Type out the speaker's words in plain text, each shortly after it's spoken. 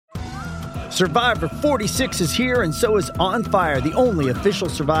Survivor 46 is here, and so is On Fire, the only official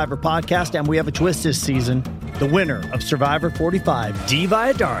Survivor podcast, and we have a twist this season. The winner of Survivor 45, Dee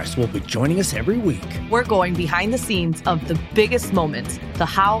Valladares, will be joining us every week. We're going behind the scenes of the biggest moments, the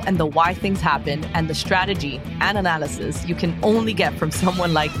how and the why things happen, and the strategy and analysis you can only get from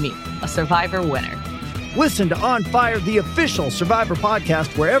someone like me, a Survivor winner. Listen to On Fire, the official Survivor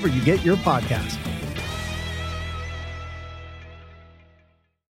podcast, wherever you get your podcast.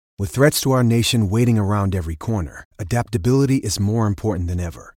 With threats to our nation waiting around every corner, adaptability is more important than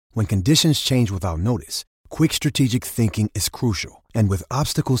ever. When conditions change without notice, quick strategic thinking is crucial. And with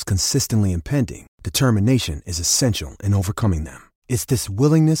obstacles consistently impending, determination is essential in overcoming them. It's this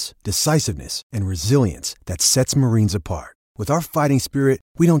willingness, decisiveness, and resilience that sets Marines apart. With our fighting spirit,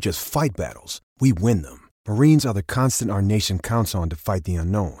 we don't just fight battles, we win them. Marines are the constant our nation counts on to fight the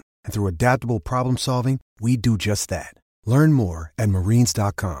unknown. And through adaptable problem solving, we do just that. Learn more at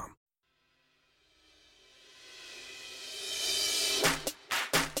marines.com.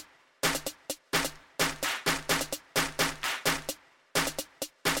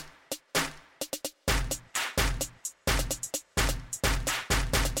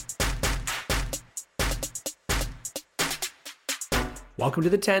 Welcome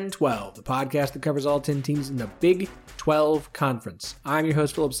to the 10-12, the podcast that covers all 10 teams in the Big 12 Conference. I'm your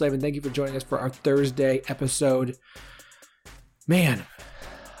host, Philip Slavin. Thank you for joining us for our Thursday episode. Man,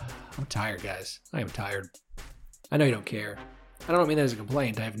 I'm tired, guys. I am tired. I know you don't care. I don't mean that as a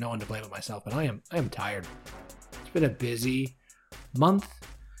complaint. I have no one to blame but myself, but I am tired. It's been a busy month,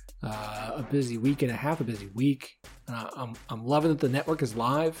 a busy week and a half, a busy week. I'm loving that the network is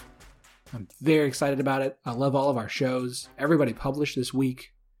live. I'm very excited about it. I love all of our shows. Everybody published this week.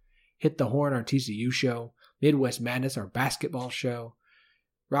 Hit the Horn, our TCU show. Midwest Madness, our basketball show.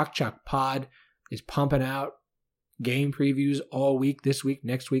 Rock Chalk Pod is pumping out game previews all week, this week,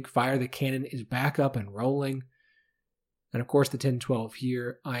 next week. Fire the Cannon is back up and rolling. And of course, the 10-12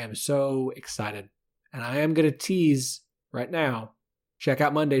 here. I am so excited. And I am going to tease right now. Check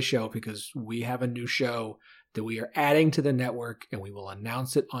out Monday's show because we have a new show that we are adding to the network, and we will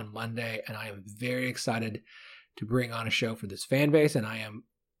announce it on Monday. And I am very excited to bring on a show for this fan base. And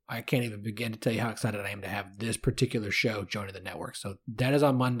I can't even begin to tell you how excited I am to have this particular show joining the network. So that is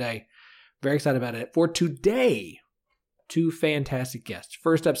on Monday. Very excited about it. For today, two fantastic guests.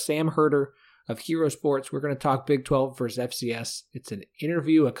 First up, Sam Herder of Hero Sports. We're going to talk Big 12 versus FCS. It's an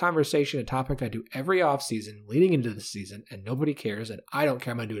interview, a conversation, a topic I do every offseason leading into the season, and nobody cares, and I don't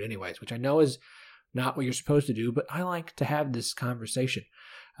care. I'm going to do it anyways, which I know is not what you're supposed to do, but I like to have this conversation.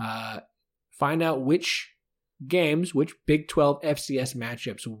 Find out which games, which Big 12 FCS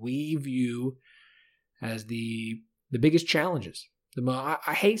matchups we view as the biggest challenges.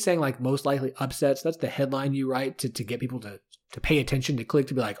 I hate saying like most likely upsets. That's the headline you write to get people to pay attention, to click,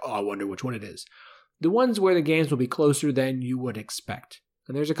 to be like, oh, I wonder which one it is. The ones where the games will be closer than you would expect.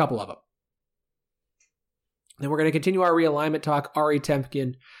 And there's a couple of them. Then we're going to continue our realignment talk. Ari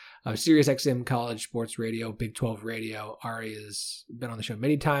Temkin, Sirius XM College Sports Radio, Big 12 Radio. Ari has been on the show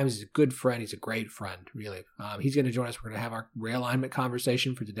many times. He's a good friend. He's a great friend, really. He's going to join us. We're going to have our realignment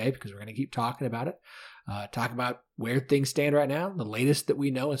conversation for today because we're going to keep talking about it. Talk about where things stand right now, the latest that we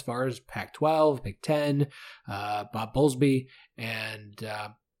know as far as Pac-12, Big 10, Bob Bowlesby, and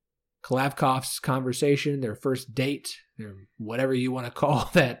Kalavkov's conversation, their first date, their whatever you want to call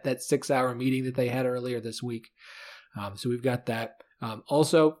that 6-hour meeting that they had earlier this week. So we've got that.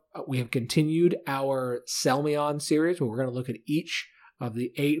 Also, we have continued our Sell Me On series where we're going to look at each of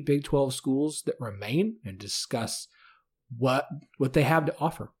the 8 Big 12 schools that remain and discuss what they have to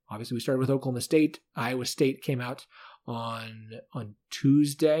offer. Obviously, we started with Oklahoma State. Iowa State came out on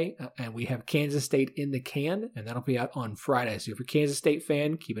Tuesday, and we have Kansas State in the can, and that'll be out on Friday. So if you're a Kansas State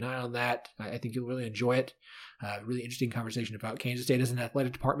fan, keep an eye on that. I think you'll really enjoy it. Really interesting conversation about Kansas State as an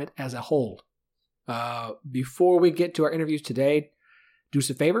athletic department as a whole. Before we get to our interviews today, do us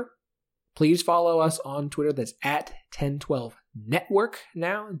a favor. Please follow us on Twitter. That's at 1012 Network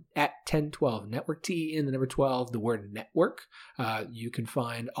now, at 1012 Network, TEN, the number 12, the word network. You can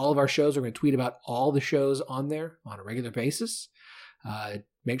find all of our shows. We're going to tweet about all the shows on there on a regular basis.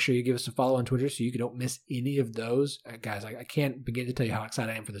 Make sure you give us a follow on Twitter so you don't miss any of those. Guys, I can't begin to tell you how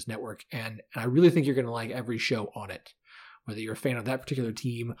excited I am for this network, and I really think you're going to like every show on it, whether you're a fan of that particular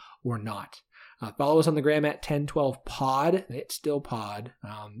team or not. Follow us on the gram at 1012pod. It's still pod.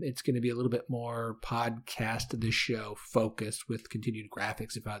 It's going to be a little bit more podcast of the show focused with continued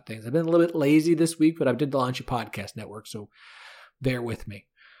graphics about things. I've been a little bit lazy this week, but I did launch a podcast network, so bear with me.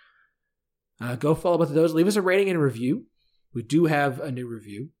 Go follow both of those. Leave us a rating and a review. We do have a new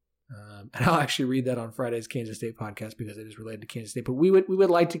review. And I'll actually read that on Friday's Kansas State podcast because it is related to Kansas State. But we would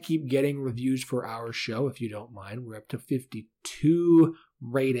like to keep getting reviews for our show, if you don't mind. We're up to 52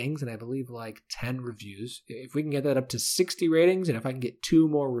 ratings, and I believe like 10 reviews. If we can get that up to 60 ratings, and if I can get 2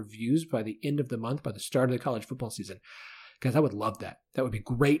 more reviews by the end of the month, by the start of the college football season, guys, I would love that. That would be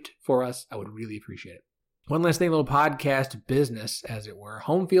great for us. I would really appreciate it. One last thing, a little podcast business, as it were.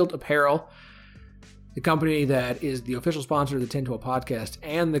 Home Field Apparel, the company that is the official sponsor of the 1012 podcast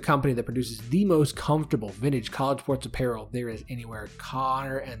and the company that produces the most comfortable vintage college sports apparel there is anywhere.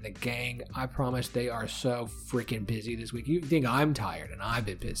 Connor and the gang, I promise they are so freaking busy this week. You think I'm tired, and I've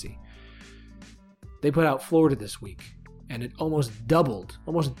been busy. They put out Florida this week, and it almost doubled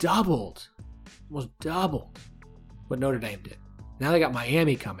what Notre Dame did. Now they got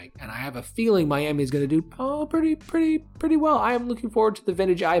Miami coming, and I have a feeling Miami is going to do pretty well. I am looking forward to the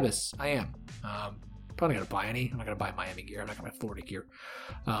vintage Ibis. I am. Probably not going to buy any. I'm not going to buy Miami gear. I'm not going to buy Florida gear.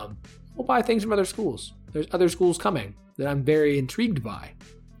 We'll buy things from other schools. There's other schools coming that I'm very intrigued by.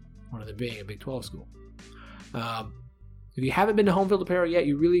 One of them being a Big 12 school. If you haven't been to Home Field Apparel yet,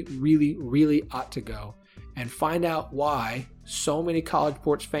 you really ought to go and find out why so many college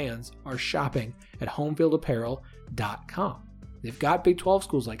sports fans are shopping at homefieldapparel.com. They've got Big 12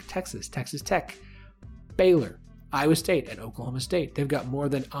 schools like Texas, Texas Tech, Baylor, Iowa State, and Oklahoma State. They've got more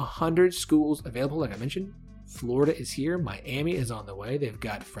than 100 schools available, like I mentioned. Florida is here. Miami is on the way. They've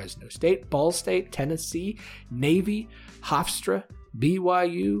got Fresno State, Ball State, Tennessee, Navy, Hofstra,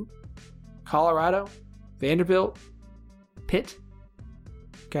 BYU, Colorado, Vanderbilt, Pitt.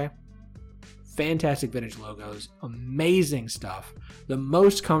 Okay. Fantastic vintage logos. Amazing stuff. The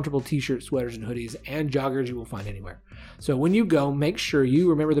most comfortable t-shirts, sweaters, and hoodies and joggers you will find anywhere. So when you go, make sure you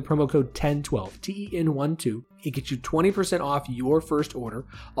remember the promo code 1012, TEN12. It gets you 20% off your first order.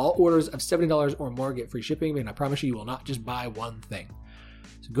 All orders of $70 or more get free shipping, and I promise you will not just buy one thing.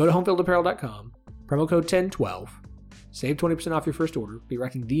 So go to homefieldapparel.com, promo code 1012, save 20% off your first order, be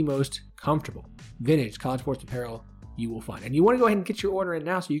rocking the most comfortable vintage college sports apparel you will find. And you want to go ahead and get your order in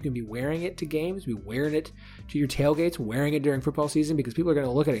now so you can be wearing it to games, be wearing it to your tailgates, wearing it during football season, because people are going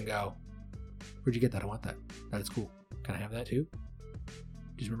to look at it and go, where'd you get that? I want that. That is cool. Can I have that too?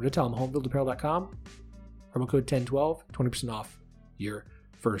 Just remember to tell them homefieldapparel.com, promo code 1012, 20% off your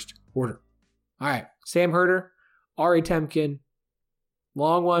first order. All right, Sam Herder, Ari Temkin,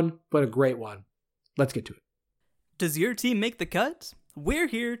 long one, but a great one. Let's get to it. Does your team make the cut? We're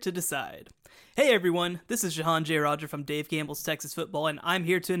here to decide. Hey everyone, this is Jahan J. Roger from Dave Campbell's Texas Football, and I'm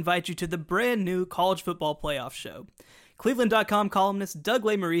here to invite you to the brand new College Football Playoff Show. Cleveland.com columnist Doug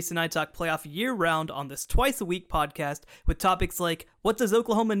Lesmerises and I talk playoff year-round on this twice-a-week podcast with topics like, what does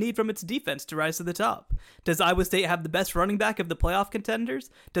Oklahoma need from its defense to rise to the top? Does Iowa State have the best running back of the playoff contenders?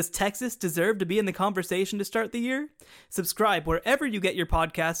 Does Texas deserve to be in the conversation to start the year? Subscribe wherever you get your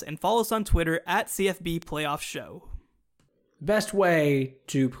podcasts and follow us on Twitter at CFB Playoff Show. Best way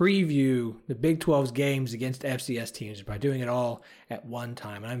to preview the Big 12's games against FCS teams is by doing it all at one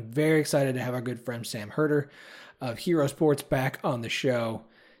time. And I'm very excited to have our good friend Sam Herder of Hero Sports back on the show.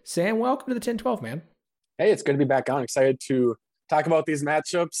 Sam, welcome to the 1012, man. Hey, it's good to be back on. Excited to talk about these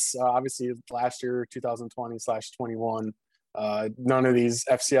matchups. Obviously, last year, 2020/21, none of these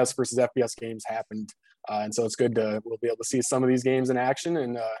FCS versus FBS games happened. And so it's good we'll be able to see some of these games in action,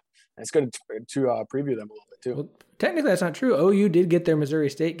 and it's good to preview them a little bit too. Well, technically, that's not true. OU did get their Missouri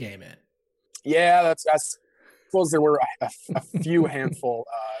State game in. Yeah, that's I suppose there were a few handful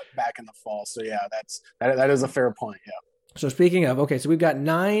back in the fall. So yeah, that is a fair point. Yeah. So speaking of, okay, so we've got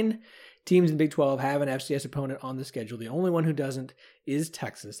 9 teams in Big 12 have an FCS opponent on the schedule. The only one who doesn't is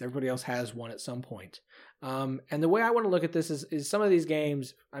Texas. Everybody else has one at some point. And the way I want to look at this is some of these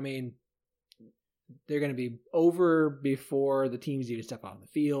games, I mean, they're going to be over before the teams even step out on the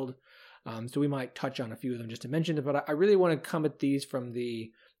field. So we might touch on a few of them just to mention it, but I really want to come at these from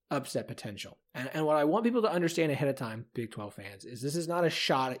the upset potential. And what I want people to understand ahead of time, Big 12 fans, is this is not a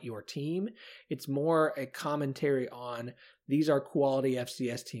shot at your team. It's more a commentary on these are quality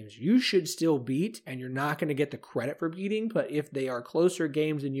FCS teams you should still beat, and you're not going to get the credit for beating, but if they are closer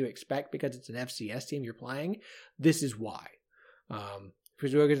games than you expect because it's an FCS team you're playing, this is why.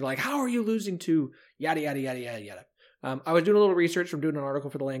 Because we're like, how are you losing to yada, yada, yada, yada, yada. I was doing a little research from doing an article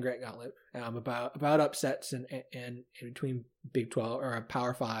for the Land-Grant Gauntlet about upsets and between Big 12 or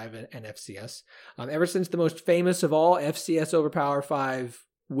Power 5 and FCS. Ever since the most famous of all FCS over Power 5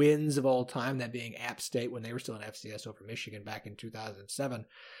 wins of all time, that being App State when they were still in FCS over Michigan back in 2007,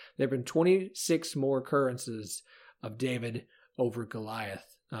 there have been 26 more occurrences of David over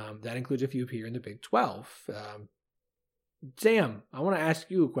Goliath. That includes a few here in the Big 12. Sam, I want to ask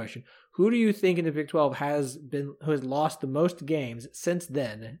you a question. Who do you think in the Big 12 has lost the most games since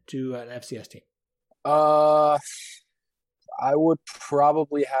then to an FCS team? I would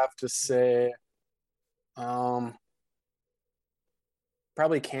probably have to say, probably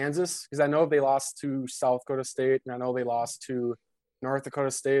Kansas, because I know they lost to South Dakota State, and I know they lost to North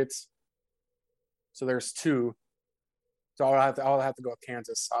Dakota State. So there's 2. So I'll have to go with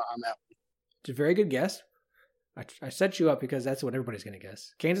Kansas on that one. It's a very good guess. I set you up because that's what everybody's going to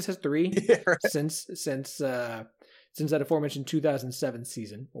guess. Kansas has 3 Right. since that aforementioned 2007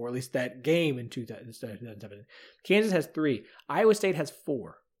 season, or at least that game in 2007. Kansas has 3. Iowa State has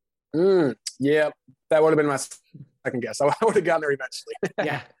 4. Yeah, that would have been my second guess. I would have gotten there eventually.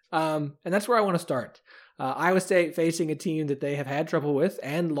 Yeah, and that's where I want to start. Iowa State facing a team that they have had trouble with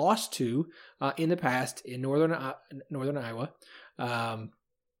and lost to in the past in northern Iowa.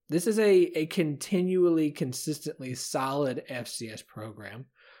 This is a continually, consistently solid FCS program.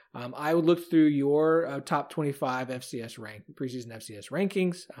 I would look through your top 25 preseason FCS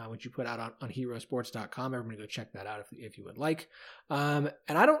rankings, which you put out on herosports.com. Everybody go check that out if you would like. And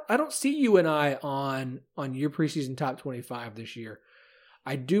I don't see you and I on your preseason top 25 this year.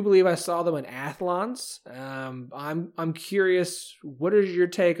 I do believe I saw them in Athlons. I'm curious, what is your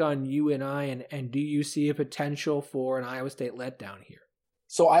take on you and I, and do you see a potential for an Iowa State letdown here?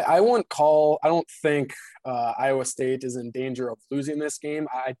 So I don't think Iowa State is in danger of losing this game.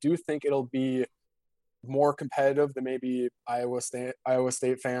 I do think it'll be more competitive than maybe Iowa State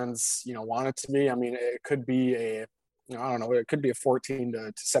fans, want it to be. I mean, it could be I don't know, it could be a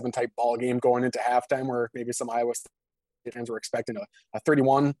 14-7 type ball game going into halftime, where maybe some Iowa State fans were expecting a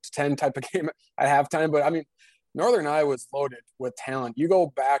 31-10 type of game at halftime. But I mean, Northern Iowa is loaded with talent. You go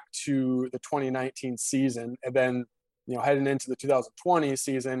back to the 2019 season, and then heading into the 2020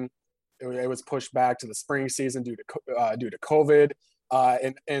 season, it was pushed back to the spring season due to COVID.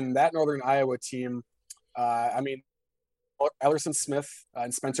 And that Northern Iowa team, Ellerson Smith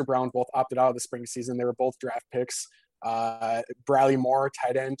and Spencer Brown both opted out of the spring season. They were both draft picks. Bradley Moore,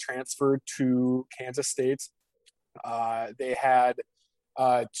 tight end, transferred to Kansas State. They had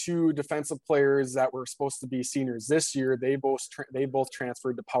 2 defensive players that were supposed to be seniors this year. They both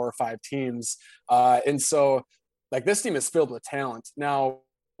transferred to Power 5 teams. And so, this team is filled with talent. Now,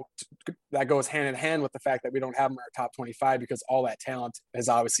 that goes hand in hand with the fact that we don't have them in our top 25, because all that talent has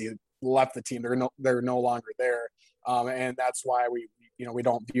obviously left the team. They're no longer there. And that's why we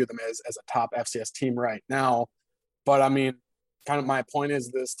don't view them as a top FCS team right now. But I mean, kind of my point is,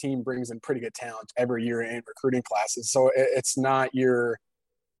 this team brings in pretty good talent every year in recruiting classes. So it's not your,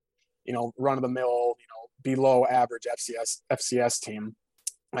 run of the mill, below average FCS team.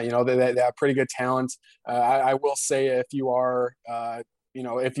 They have pretty good talent. I will say, if you are,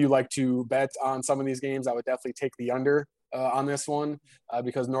 if you like to bet on some of these games, I would definitely take the under on this one,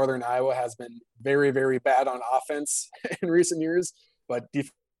 because Northern Iowa has been very, very bad on offense in recent years, but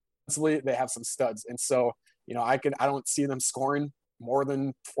defensively they have some studs. And so, I don't see them scoring more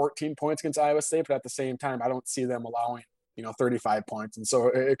than 14 points against Iowa State, but at the same time, I don't see them allowing, 35 points. And so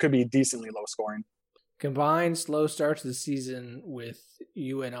it could be decently low scoring. Combined slow start to the season with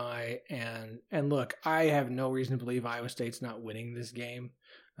you and I, and look, I have no reason to believe Iowa State's not winning this game,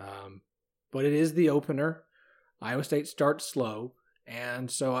 but it is the opener. Iowa State starts slow, and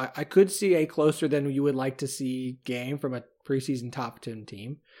so I could see a closer than you would like to see game from a preseason top 10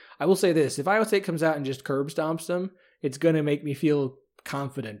 team. I will say this, if Iowa State comes out and just curb stomps them, it's going to make me feel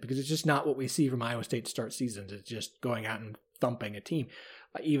confident, because it's just not what we see from Iowa State to start seasons. It's just going out and thumping a team,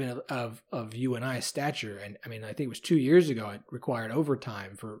 even of you and I's stature. And I mean, I think it was 2 years ago, it required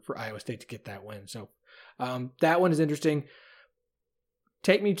overtime for Iowa State to get that win. So that one is interesting.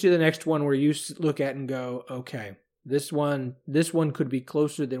 Take me to the next one where you look at and go, okay, this one could be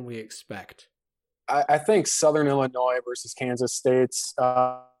closer than we expect. I think Southern Illinois versus Kansas State,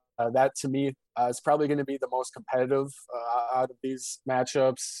 that to me is probably going to be the most competitive out of these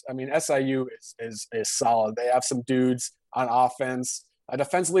matchups. I mean, SIU is solid. They have some dudes on offense.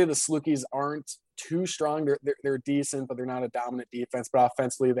 Defensively, the Salukis aren't too strong. They're decent, but they're not a dominant defense. But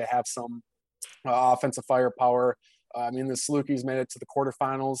offensively, they have some offensive firepower. I mean, the Salukis made it to the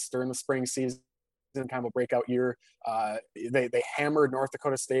quarterfinals during the spring season, kind of a breakout year. They hammered North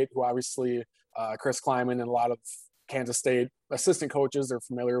Dakota State, who obviously Chris Kleiman and a lot of Kansas State assistant coaches are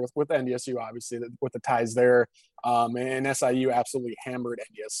familiar with NDSU, obviously, with the ties there. And SIU absolutely hammered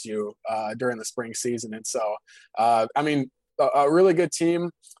NDSU during the spring season. And so, I mean, a really good team.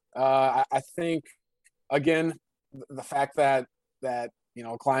 I think, again, the fact that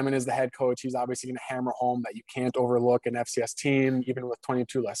Kleiman is the head coach, he's obviously going to hammer home that you can't overlook an FCS team, even with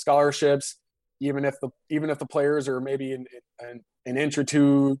 22 less scholarships. even if the players are maybe an inch or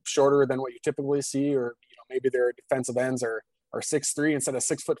two shorter than what you typically see, or maybe their defensive ends are 6'3" instead of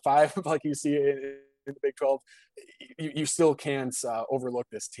 6'5", like you see in the Big 12, you still can't overlook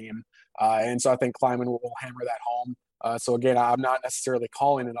this team. And so I think Kleiman will hammer that home. So again, I'm not necessarily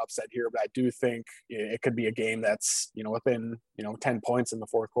calling an upset here, but I do think it could be a game that's, within, 10 points in the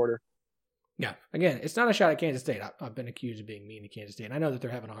fourth quarter. Yeah. Again, it's not a shot at Kansas State. I've been accused of being mean to Kansas State. And I know that they're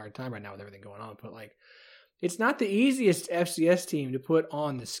having a hard time right now with everything going on, but it's not the easiest FCS team to put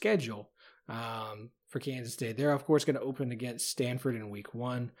on the schedule. For Kansas State, they're of course going to open against Stanford in week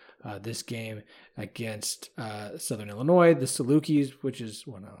 1. This game against Southern Illinois, the Salukis, which is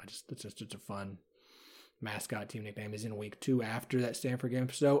it's just a fun mascot team nickname, is in week 2 after that Stanford game.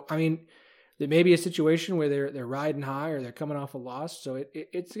 So there may be a situation where they're riding high or they're coming off a loss. So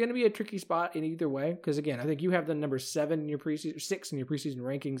it's going to be a tricky spot in either way. Because again, I think you have the number 6 in your preseason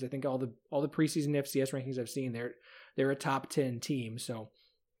rankings. I think all the preseason FCS rankings I've seen, they're a top 10 team. So.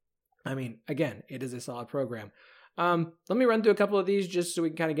 Again, it is a solid program. Let me run through a couple of these just so we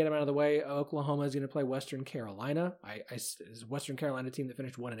can kind of get them out of the way. Oklahoma is going to play Western Carolina. It's a Western Carolina team that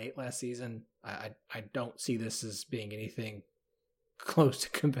finished 1-8 last season. I don't see this as being anything close to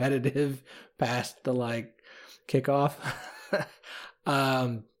competitive past the kickoff.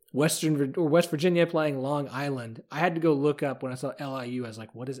 West Virginia playing Long Island. I had to go look up when I saw LIU. I was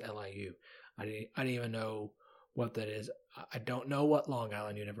like, what is LIU? I didn't even know what that is. I don't know what Long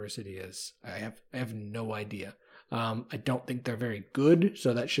Island University is. I have no idea. I don't think they're very good,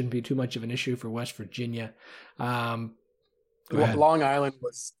 so that shouldn't be too much of an issue for West Virginia. Long Island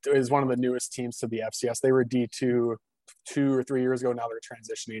is one of the newest teams to the FCS. They were D2 2 or 3 years ago. Now they're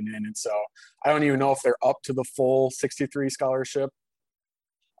transitioning in, and so I don't even know if they're up to the full 63 scholarship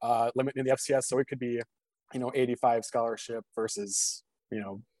limit in the FCS. So it could be 85 scholarship versus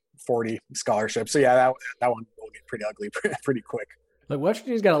 40 scholarships. So yeah, that one will get pretty ugly pretty quick. Look, West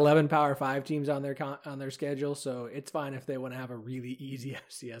Virginia's got 11 Power 5 teams on their schedule, so it's fine if they want to have a really easy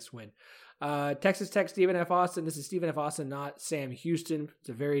FCS win. Texas Tech, Stephen F. Austin. This is Stephen F. Austin, not Sam Houston. It's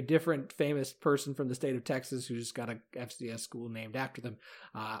a very different, famous person from the state of Texas who's got a FCS school named after them.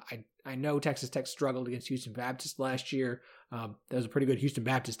 I know Texas Tech struggled against Houston Baptist last year. That was a pretty good Houston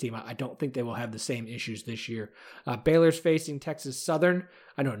Baptist team. I don't think they will have the same issues this year. Baylor's facing Texas Southern.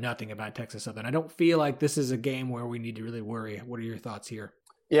 I know nothing about Texas Southern. I don't feel like this is a game where we need to really worry. What are your thoughts here?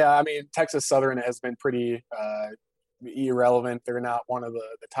 Yeah, Texas Southern has been pretty irrelevant. They're not one of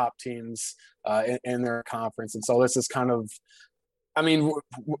the top teams in their conference. And so this is kind of, I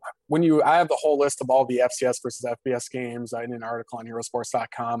have the whole list of all the FCS versus FBS games in an article on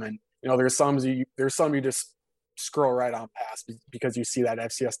Herosports.com. And, there's some you just scroll right on past because you see that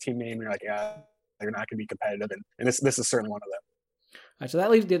FCS team name and you're like, yeah, they're not going to be competitive. And this is certainly one of them. All right, so that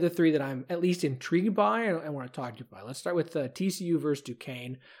leaves the other three that I'm at least intrigued by and I want to talk to you about. Let's start with TCU versus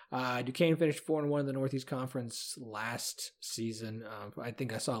Duquesne. Duquesne finished 4-1 in the Northeast Conference last season. I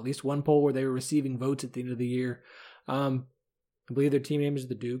think I saw at least one poll where they were receiving votes at the end of the year. I believe their team name is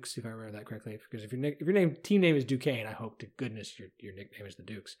the Dukes, if I remember that correctly. Because if your team name is Duquesne, I hope to goodness your nickname is the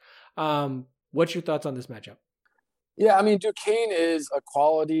Dukes. What's your thoughts on this matchup? Yeah, Duquesne is a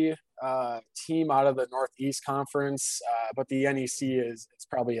quality team out of the Northeast Conference, but the NEC is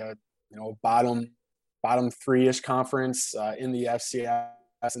probably a bottom 3-ish conference in the FCS,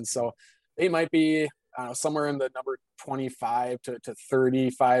 and so they might be somewhere in the number 25 to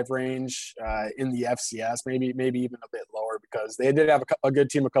 35 range in the FCS, maybe even a bit lower because they did have a good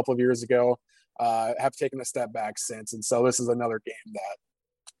team a couple of years ago, have taken a step back since, and so this is another game that.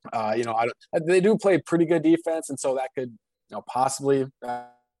 They do play pretty good defense, and so that could, possibly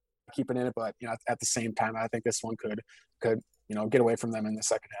keep it in it. But at the same time, I think this one could get away from them in the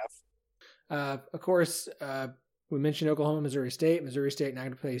second half. Of course, we mentioned Oklahoma, Missouri State. Missouri State now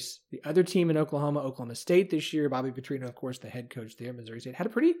going to place the other team in Oklahoma State this year. Bobby Petrino, of course, the head coach there. Missouri State had a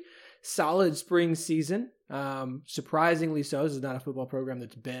pretty solid spring season, surprisingly so. This is not a football program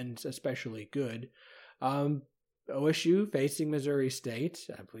that's been especially good. OSU facing Missouri State.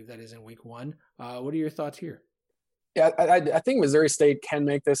 I believe that is in week 1. What are your thoughts here? Yeah, I think Missouri State can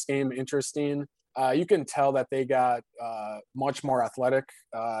make this game interesting. You can tell that they got much more athletic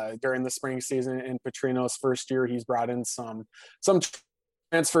during the spring season. In Petrino's first year, he's brought in some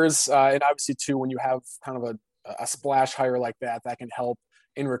transfers. And obviously, too, when you have kind of a splash hire like that can help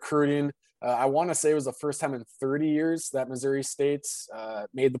in recruiting. I want to say it was the first time in 30 years that Missouri State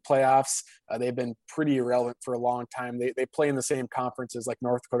made the playoffs. They've been pretty irrelevant for a long time. They play in the same conferences like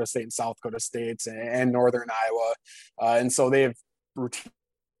North Dakota State and South Dakota State and Northern Iowa. And so they've routinely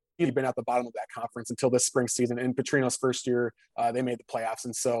been at the bottom of that conference until this spring season. In Petrino's first year, they made the playoffs.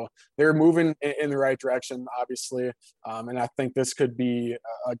 And so they're moving in the right direction, obviously. And I think this could be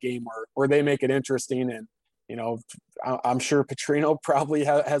a game where they make it interesting. And, you know, I'm sure Petrino probably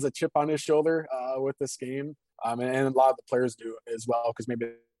has a chip on his shoulder with this game. And a lot of the players do as well, because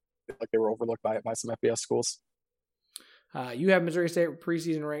maybe like they were overlooked by some FBS schools. You have Missouri State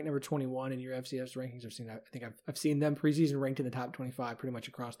preseason ranked number 21 in your FCS rankings. I've seen them preseason ranked in the top 25 pretty much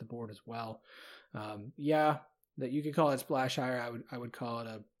across the board as well. That you could call it splash higher. I would call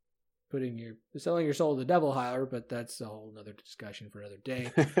it selling your soul to the devil higher, but that's a whole other discussion for another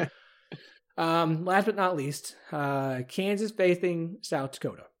day. Last but not least, Kansas facing South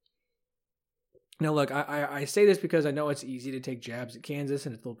Dakota. Now, look, I say this because I know it's easy to take jabs at Kansas,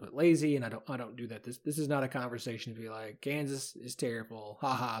 and it's a little bit lazy, and I don't do that. This is not a conversation to be like, Kansas is terrible.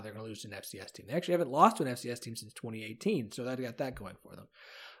 Ha, they're going to lose to an FCS team. They actually haven't lost to an FCS team since 2018, so they've got that going for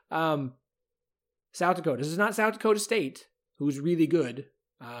them. South Dakota. This is not South Dakota State, who's really good.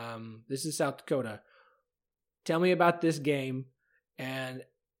 This is South Dakota. Tell me about this game and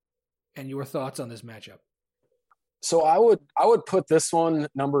your thoughts on this matchup. So I would put this one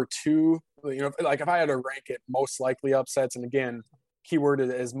number 2. You know, like if I had to rank it most likely upsets, and again, keyword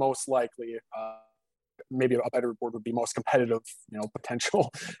is most likely. Maybe a better word would be most competitive, you know,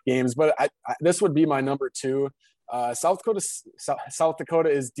 potential games. But this would be my number 2. South Dakota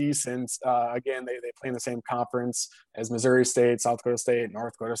is decent. Again, they play in the same conference as Missouri State, South Dakota State,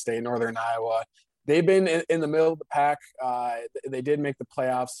 North Dakota State, Northern Iowa. They've been in the middle of the pack. They did make the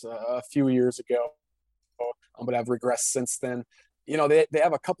playoffs a few years ago, but have regressed since then. You know, they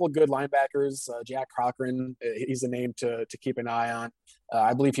have a couple of good linebackers. Jack Cochran, he's a name to keep an eye on.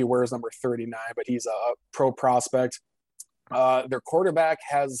 I believe he wears number 39, but he's a pro prospect. Their quarterback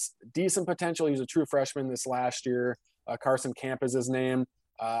has decent potential. He was a true freshman this last year. Carson Camp is his name.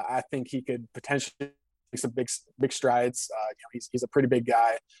 I think he could potentially make some big strides. You know, he's a pretty big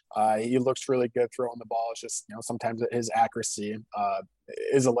guy. He looks really good throwing the ball. It's just, you know, sometimes his accuracy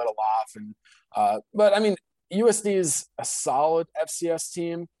is a little off. And but I mean, USD is a solid FCS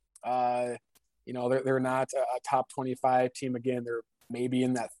team. You know, they're not a top 25 team. Again, they're maybe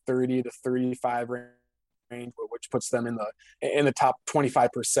in that 30 to 35 range, which puts them in the top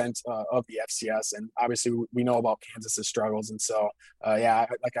 25% of the FCS. And obviously, we know about Kansas's struggles. And so, like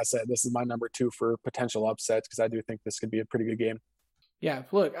I said, this is my number 2 for potential upsets, because I do think this could be a pretty good game. Yeah,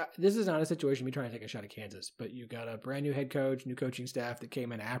 look, this is not a situation me trying to take a shot at Kansas, but you got a brand new head coach, new coaching staff that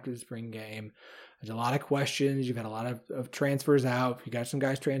came in after the spring game. There's a lot of questions. You've had a lot of transfers out. You got some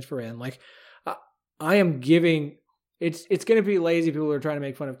guys transfer in. Like, I am giving it's going to be lazy. People are trying to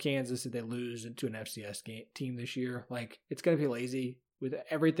make fun of Kansas if they lose to an FCS team this year. Like, it's going to be lazy with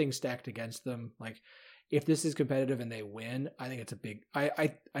everything stacked against them. Like, if this is competitive and they win, I think it's a big.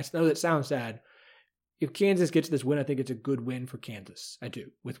 I know that sounds sad. If Kansas gets this win, I think it's a good win for Kansas. I do.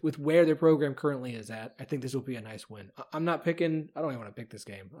 With where their program currently is at, I think this will be a nice win. I'm not picking. I don't even want to pick this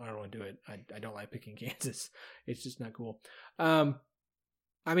game. I don't want to do it. I don't like picking Kansas. It's just not cool. I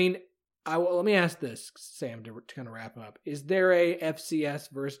mean, let me ask this, Sam, to kind of wrap up. Is there a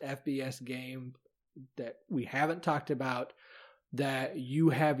FCS versus FBS game that we haven't talked about that you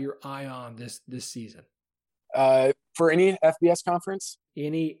have your eye on this season? For any FBS conference?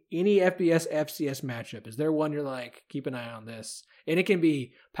 Any FBS FCS matchup, is there one you're like, keep an eye on this? And it can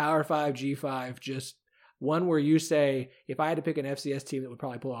be Power 5, G5, just one where you say, if I had to pick an FCS team that would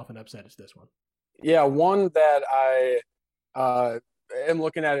probably pull off an upset, it's this one. Yeah, one that I am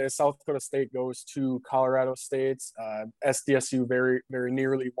looking at is South Dakota State goes to Colorado State. SDSU very, very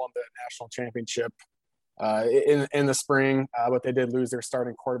nearly won the national championship in the spring, but they did lose their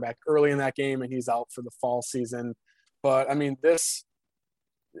starting quarterback early in that game, and he's out for the fall season. But I mean, this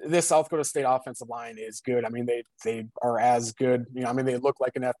South Dakota State offensive line is good. I mean, they are as good. You know, I mean, they look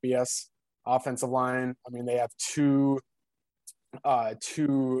like an FBS offensive line. I mean, they have two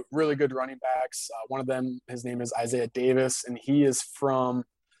really good running backs. One of them, his name is Isaiah Davis, and he is from.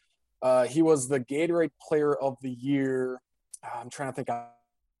 He was the Gatorade Player of the Year. I'm trying to think off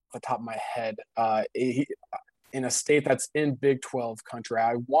the top of my head. He, in a state that's in Big 12 country,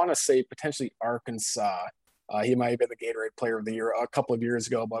 I want to say potentially Arkansas. He might have been the Gatorade Player of the Year a couple of years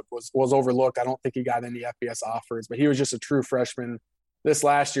ago, but was overlooked. I don't think he got any FBS offers, but he was just a true freshman this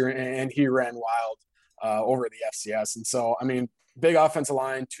last year, and he ran wild over the FCS. And so, I mean, big offensive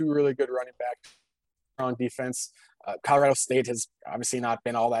line, two really good running backs, strong defense. Colorado State has obviously not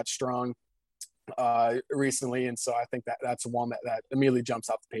been all that strong recently, and so I think that's one that immediately jumps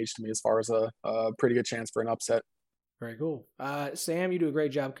off the page to me as far as a pretty good chance for an upset. Very cool. Sam, you do a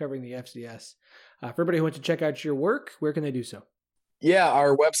great job covering the FCS. For everybody who wants to check out your work, where can they do so? Yeah,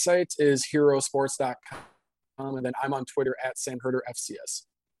 our website is herosports.com, and then I'm on Twitter at Sam Herder FCS.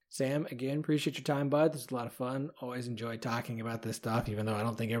 Sam, again, appreciate your time, bud. This is a lot of fun. Always enjoy talking about this stuff, even though I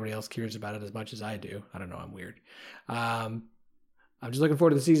don't think everybody else cares about it as much as I do. I don't know. I'm weird. I'm just looking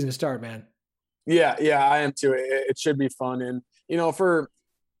forward to the season to start, man. Yeah, I am too. It should be fun. And,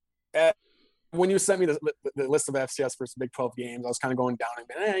 when you sent me the list of FCS versus Big 12 games, I was kind of going down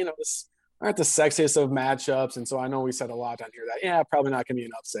and this aren't the sexiest of matchups. And so I know we said a lot on here that, probably not going to be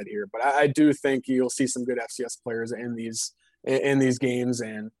an upset here. But I do think you'll see some good FCS players in these games,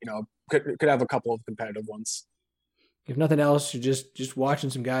 and could have a couple of competitive ones. If nothing else, you're just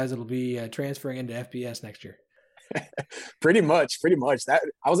watching some guys that'll be transferring into FBS next year. Pretty much. That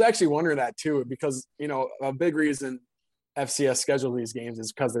I was actually wondering that too, because a big reason FCS schedule these games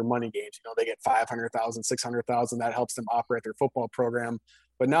is because they're money games. They get 500,000, 600,000. That helps them operate their football program.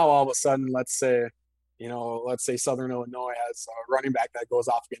 But now all of a sudden, let's say Southern Illinois has a running back that goes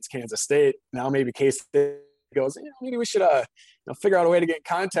off against Kansas State. Now maybe K-State goes, maybe we should figure out a way to get in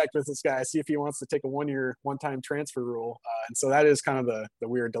contact with this guy, see if he wants to take a one-time transfer rule. And so that is kind of the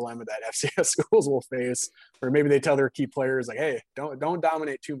weird dilemma that FCS schools will face, where maybe they tell their key players like, hey, don't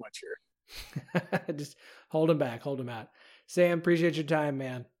dominate too much here. Just hold them back, hold them out. Sam, appreciate your time,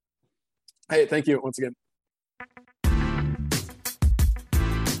 man. Hey, thank you once again.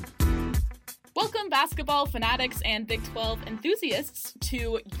 Welcome, basketball fanatics and Big 12 enthusiasts,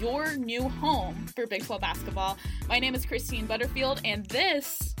 to your new home for Big 12 basketball. My name is Christine Butterfield, and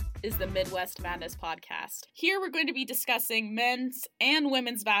this is the Midwest Madness podcast. Here we're going to be discussing men's and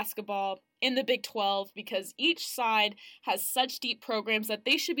women's basketball in the Big 12 because each side has such deep programs that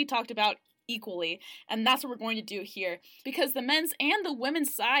they should be talked about equally, and that's what we're going to do here, because the men's and the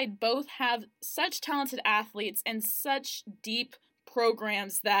women's side both have such talented athletes and such deep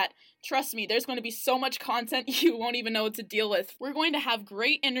programs that, trust me, there's going to be so much content you won't even know what to deal with. We're going to have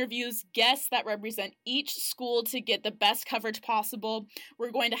great interviews, guests that represent each school to get the best coverage possible.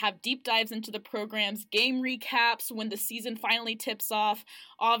 We're going to have deep dives into the programs, game recaps when the season finally tips off.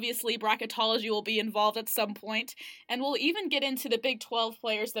 Obviously, bracketology will be involved at some point, and we'll even get into the Big 12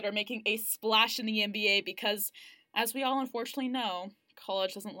 players that are making a splash in the NBA because, as we all unfortunately know,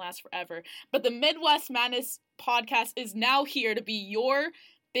 college doesn't last forever. But the Midwest Madness podcast is now here to be your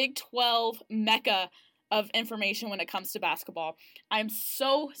Big 12 mecca of information when it comes to basketball. I'm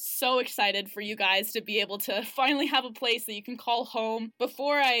so excited for you guys to be able to finally have a place that you can call home.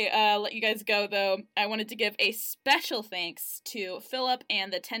 Before I let you guys go, though, I wanted to give a special thanks to Philip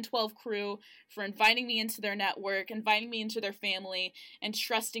and the 1012 crew for inviting me into their network, inviting me into their family, and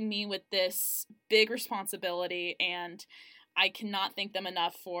trusting me with this big responsibility. And I cannot thank them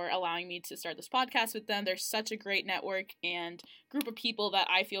enough for allowing me to start this podcast with them. They're such a great network and group of people that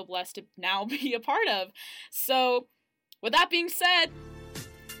I feel blessed to now be a part of. So, with that being said,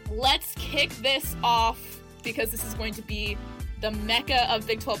 let's kick this off because this is going to be the mecca of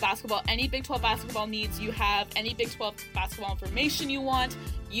Big 12 basketball. Any Big 12 basketball needs you have, any Big 12 basketball information you want,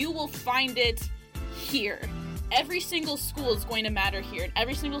 you will find it here. Every single school is going to matter here, and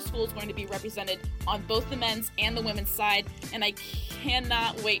every single school is going to be represented on both the men's and the women's side, and I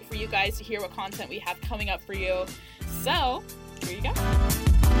cannot wait for you guys to hear what content we have coming up for you. So, here you go.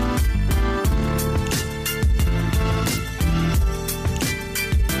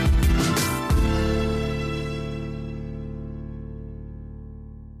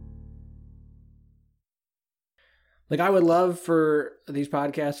 Like, I would love for these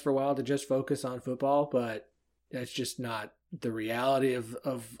podcasts for a while to just focus on football, but that's just not the reality of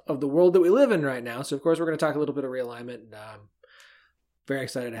the world that we live in right now. So, of course, we're going to talk a little bit of realignment. And very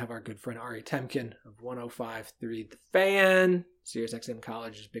excited to have our good friend Ari Temkin of 105.3 The Fan, SiriusXM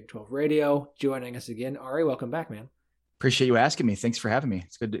College's Big 12 Radio, joining us again. Ari, welcome back, man. Appreciate you asking me. Thanks for having me.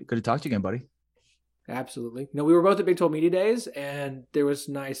 It's good to talk to you again, buddy. Absolutely. No, we were both at Big 12 Media Days, and there was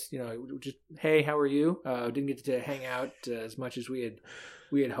nice, just, hey, how are you? Didn't get to hang out as much as we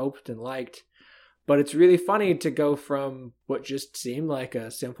had hoped and liked. But it's really funny to go from what just seemed like a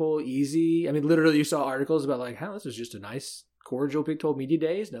simple, easy, literally you saw articles about like, this was just a nice, cordial Big 12 Media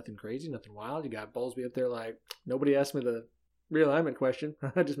Days, nothing crazy, nothing wild. You got Bowlesby up there like, nobody asked me the realignment question.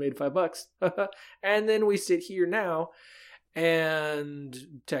 I just made $5. And then we sit here now, and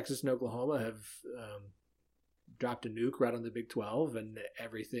Texas and Oklahoma have dropped a nuke right on the Big 12, and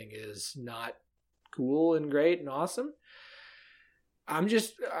everything is not cool and great and awesome. I'm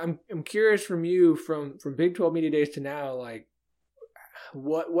curious from you from Big 12 Media Days to now, like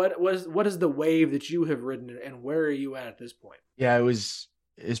what is the wave that you have ridden, and where are you at this point? Yeah, it was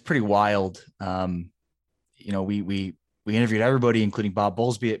pretty wild. We interviewed everybody, including Bob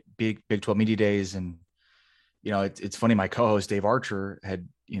Bowlesby at Big 12 Media Days, and it's funny. My co-host Dave Archer had,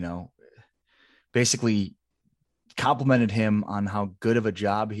 basically complimented him on how good of a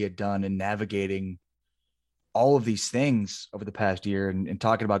job he had done in navigating all of these things over the past year, and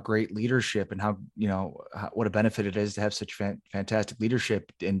talking about great leadership and how, what a benefit it is to have such fantastic leadership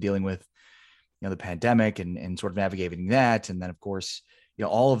in dealing with, the pandemic and sort of navigating that. And then of course,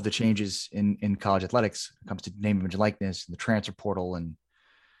 all of the changes in college athletics when it comes to name, image, and likeness, and the transfer portal, and,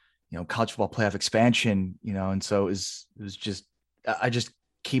 college football playoff expansion, and so it was just, I just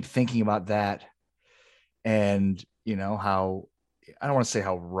keep thinking about that, and, how, I don't want to say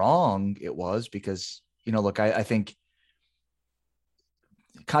how wrong it was, because, look, I think,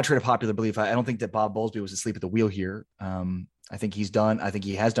 contrary to popular belief, I don't think that Bob Bowlesby was asleep at the wheel here. I think he has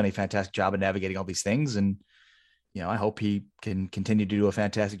done a fantastic job of navigating all these things. And, I hope he can continue to do a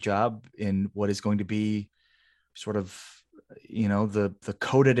fantastic job in what is going to be sort of, the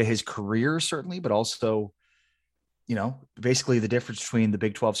coda to his career, certainly, but also, basically the difference between the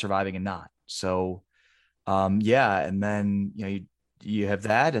Big 12 surviving and not. So, and then, you have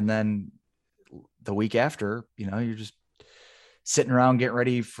that. And then the week after, you're just sitting around getting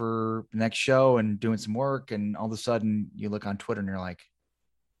ready for the next show and doing some work. And all of a sudden you look on Twitter and you're like,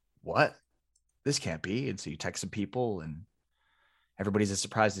 what? This can't be. And so you text some people, and everybody's as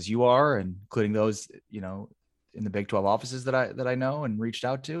surprised as you are, and including those, in the Big 12 offices that I know and reached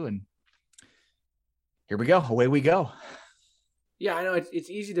out to. And here we go. Away we go. Yeah, I know it's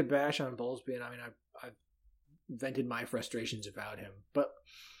easy to bash on Bowlesby, and I mean, I've vented my frustrations about him, but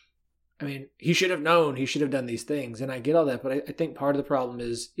I mean, he should have known, he should have done these things, and I get all that, but I think part of the problem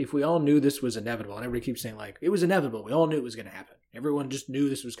is, if we all knew this was inevitable, and everybody keeps saying, like, it was inevitable, we all knew it was going to happen. Everyone just knew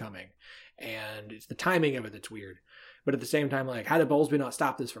this was coming, and it's the timing of it that's weird. But at the same time, like, how did Bowlesby not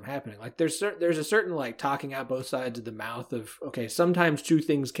stop this from happening? Like, there's a certain, like, talking out both sides of the mouth of, okay, sometimes two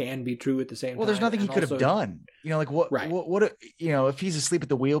things can be true at the same time. Well, there's nothing he could have done. What, right. what, if he's asleep at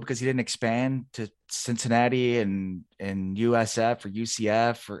the wheel because he didn't expand to Cincinnati and USF or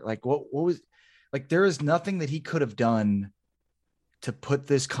UCF, or like, what was, like, there is nothing that he could have done to put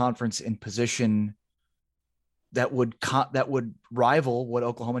this conference in position that would rival what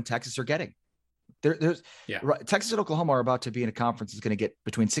Oklahoma and Texas are getting. Texas and Oklahoma are about to be in a conference that's going to get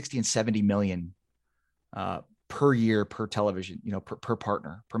between 60 and 70 million per year per television, per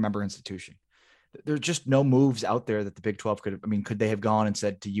partner, per member institution. There's just no moves out there that the Big 12 could have. I mean, could they have gone and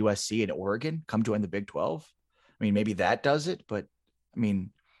said to USC and Oregon, come join the Big 12? I mean, maybe that does it, but I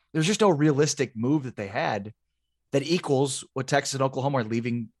mean, there's just no realistic move that they had that equals what Texas and Oklahoma are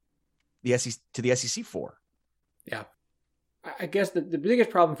leaving the SEC to the SEC for. Yeah. I guess the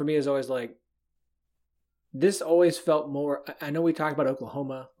biggest problem for me is always, like, this always felt more, I know we talk about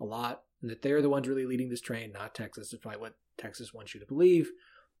Oklahoma a lot, and that they're the ones really leading this train, not Texas. It's probably what Texas wants you to believe.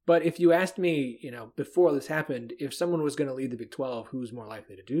 But if you asked me, before this happened, if someone was going to lead the Big 12, who's more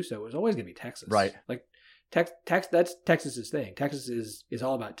likely to do so, it was always going to be Texas. Right. Like, that's Texas's thing. Texas is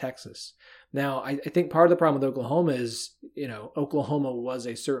all about Texas. Now, I think part of the problem with Oklahoma is, Oklahoma was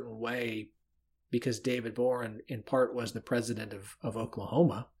a certain way because David Boren, in part, was the president of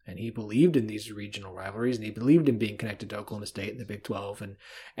Oklahoma, and he believed in these regional rivalries, and he believed in being connected to Oklahoma State and the Big 12,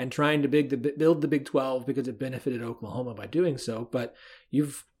 and trying to build the Big 12 because it benefited Oklahoma by doing so. But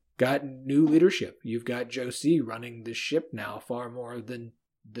you've got new leadership. You've got Joe C. running the ship now far more than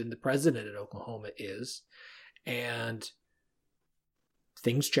the president at Oklahoma is, and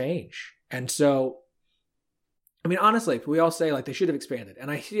things change. And so, I mean, honestly, we all say, like, they should have expanded. And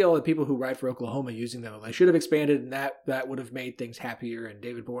I see all the people who write for Oklahoma using them. They should have expanded, and that would have made things happier, and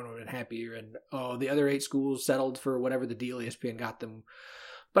David Boren would have been happier, and the other 8 schools settled for whatever the deal ESPN got them.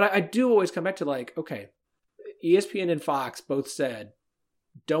 But I do always come back to, like, okay, ESPN and Fox both said,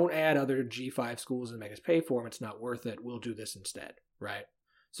 don't add other G5 schools and make us pay for them. It's not worth it. We'll do this instead, right?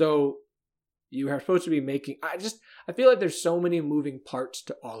 So you are supposed to be making, I feel like there's so many moving parts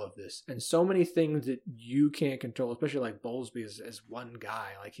to all of this, and so many things that you can't control, especially like Bowlesby as one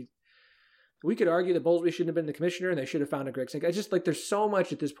guy. Like, we could argue that Bowlesby shouldn't have been the commissioner and they should have found a Greg Sankey. I just, like, there's so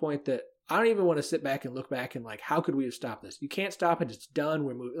much at this point that I don't even want to sit back and look back and, like, how could we have stopped this? You can't stop it. It's done.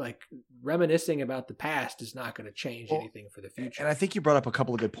 We're moving. Like, reminiscing about the past is not going to change anything for the future. And I think you brought up a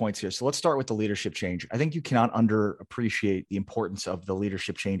couple of good points here. So let's start with the leadership change. I think you cannot underappreciate the importance of the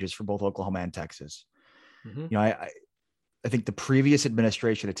leadership changes for both Oklahoma and Texas. Mm-hmm. I think the previous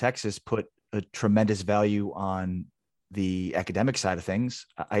administration of Texas put a tremendous value on the academic side of things.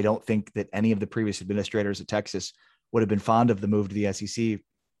 I don't think that any of the previous administrators at Texas would have been fond of the move to the SEC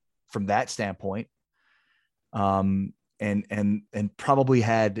from that standpoint. And probably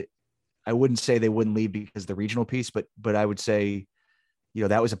had, I wouldn't say they wouldn't leave because of the regional piece, but I would say,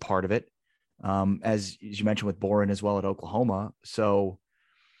 that was a part of it. as you mentioned with Boren as well at Oklahoma. So,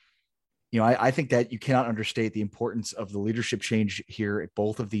 I think that you cannot understate the importance of the leadership change here at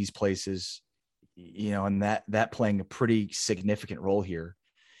both of these places, and that playing a pretty significant role here.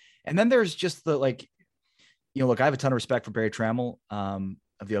 And then there's just the, look, I have a ton of respect for Barry Trammell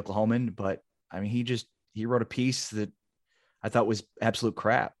of the Oklahoman, but I mean, he wrote a piece that I thought was absolute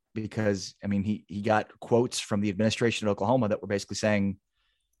crap because, I mean, he got quotes from the administration of Oklahoma that were basically saying,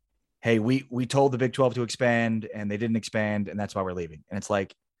 hey, we told the Big 12 to expand and they didn't expand, and that's why we're leaving. And it's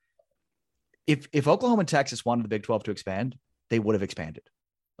like, if Oklahoma and Texas wanted the Big 12 to expand, they would have expanded.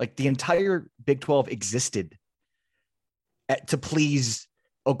 Like, the entire Big 12 existed to please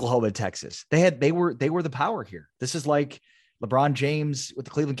Oklahoma and Texas. They were the power here. This is like LeBron James with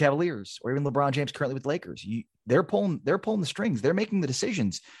the Cleveland Cavaliers, or even LeBron James currently with the Lakers. They're pulling the strings. They're making the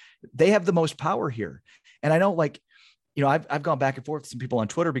decisions. They have the most power here. And I know, I've gone back and forth with some people on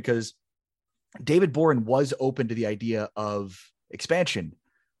Twitter because David Boren was open to the idea of expansion,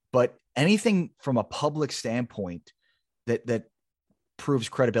 but anything from a public standpoint that proves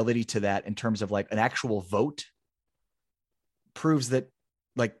credibility to that in terms of like an actual vote proves that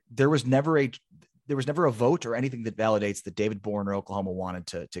there was never a vote or anything that validates that David Boren or Oklahoma wanted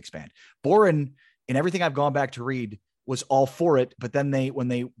to expand. Boren, in everything I've gone back to read, was all for it. But then when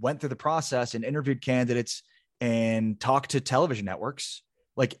they went through the process and interviewed candidates and talked to television networks,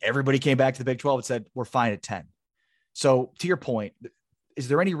 everybody came back to the Big 12 and said, we're fine at 10. So to your point, is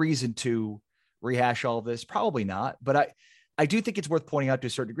there any reason to rehash all of this? Probably not. But I do think it's worth pointing out to a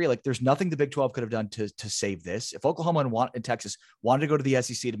certain degree, there's nothing the Big 12 could have done to save this. If Oklahoma and Texas wanted to go to the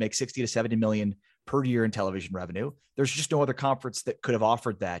SEC to make 60 to 70 million per year in television revenue, there's just no other conference that could have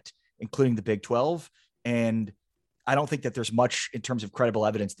offered that, including the Big 12. And I don't think that there's much in terms of credible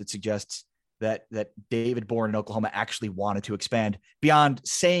evidence that suggests that David Boren in Oklahoma actually wanted to expand beyond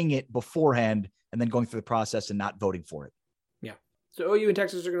saying it beforehand and then going through the process and not voting for it. Yeah. So OU and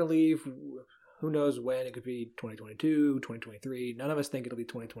Texas are going to leave. Who knows when? It could be 2022, 2023. None of us think it'll be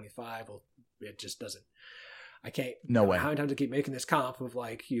 2025. Well, it just doesn't. I can't. No way. How many times I keep making this comp of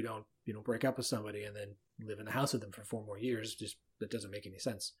you don't break up with somebody and then live in the house with them for 4 more years. Just that doesn't make any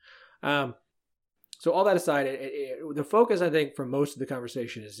sense. So all that aside, the focus, I think, for most of the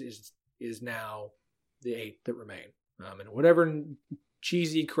conversation is now the 8 that remain. And whatever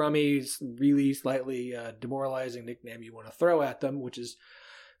cheesy, crummy, really slightly demoralizing nickname you want to throw at them, which is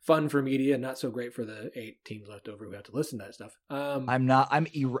fun for media and not so great for the 8 teams left over who have to listen to that stuff.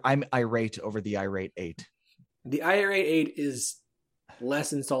 I'm irate over the irate 8. The irate 8 is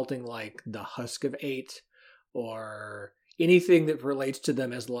less insulting, like the husk of 8 or anything that relates to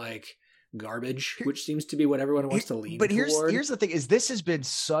them as garbage, which seems to be what everyone wants to lean toward. But here's the thing: is this has been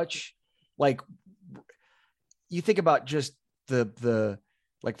such you think about just the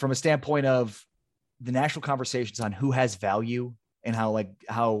from a standpoint of the national conversations on who has value and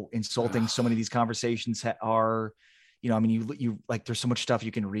how insulting so many of these conversations are. I mean, you there's so much stuff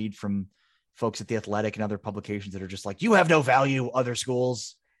you can read from folks at The Athletic and other publications that are just you have no value, other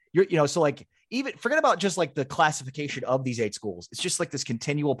schools. So even forget about just the classification of these 8 schools. It's just this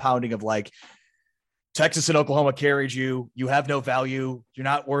continual pounding of Texas and Oklahoma carried you. You have no value. You're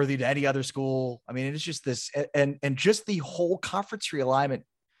not worthy to any other school. I mean, it's just this, and just the whole conference realignment,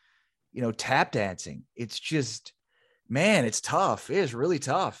 tap dancing. It's just, man, it's tough. It is really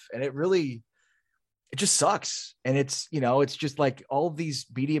tough. And it just sucks. And it's, it's just all of these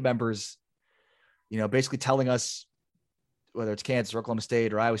media members, basically telling us, whether it's Kansas or Oklahoma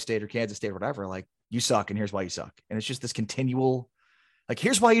State or Iowa State or Kansas State or whatever, you suck and here's why you suck. And it's just this continual,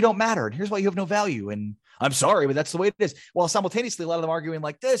 here's why you don't matter and here's why you have no value. And I'm sorry, but that's the way it is. While simultaneously, a lot of them arguing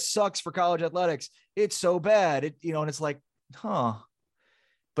this sucks for college athletics. It's so bad. And it's but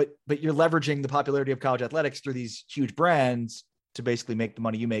you're leveraging the popularity of college athletics through these huge brands to basically make the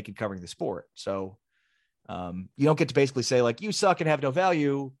money you make in covering the sport. So you don't get to basically say you suck and have no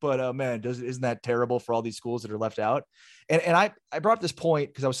value, but man, isn't that terrible for all these schools that are left out? And I brought up this point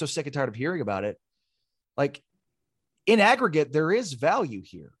because I was so sick and tired of hearing about it. In aggregate, there is value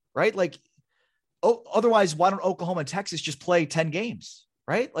here, right? Otherwise, why don't Oklahoma and Texas just play 10 games,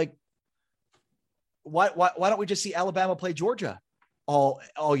 right? Why don't we just see Alabama play Georgia all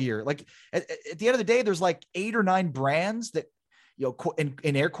year? At the end of the day, there's 8 or 9 brands that,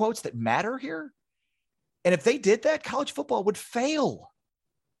 in air quotes, that matter here. And if they did that, college football would fail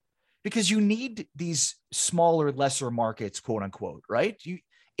because you need these smaller, lesser markets, quote unquote, right?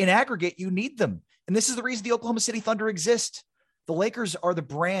 In aggregate, you need them. And this is the reason the Oklahoma City Thunder exist. The Lakers are the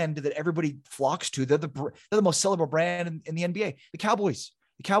brand that everybody flocks to. They're the most sellable brand in the NBA. The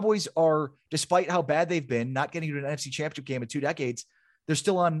Cowboys are, despite how bad they've been, not getting to an NFC championship game in 2 decades, They're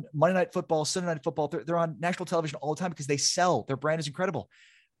still on Monday Night Football, Sunday Night Football. They're on national television all the time because they sell. Their brand is incredible.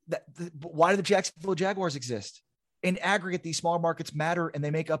 Why do the Jacksonville Jaguars exist? In aggregate, these small markets matter, and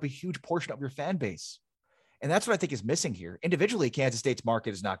they make up a huge portion of your fan base. And that's what I think is missing here. Individually, Kansas State's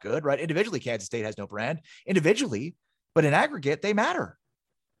market is not good, right? Individually, Kansas State has no brand. Individually, but in aggregate, they matter.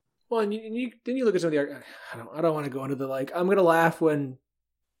 Well, and then you look at some of the, I don't want to go into the, like, I'm going to laugh when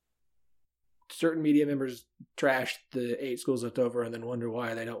certain media members trash the 8 schools left over and then wonder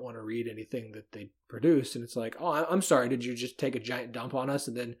why they don't want to read anything that they produce. And it's like, oh, I'm sorry. Did you just take a giant dump on us?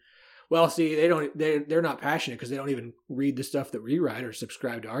 And then, well, see, they're not passionate because they don't even read the stuff that we write or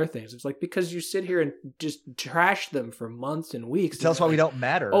subscribe to our things. It's like, because you sit here and just trash them for months and weeks. Tell us why we don't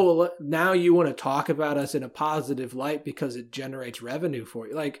matter. Oh, well, now you want to talk about us in a positive light because it generates revenue for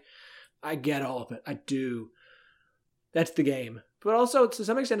you. Like, I get all of it. I do. That's the game. But also, to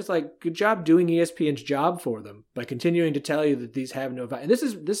some extent, it's like, good job doing ESPN's job for them by continuing to tell you that these have no value. And this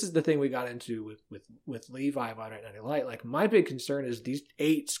is the thing we got into with Levi by Right 90 Light. Like, my big concern is these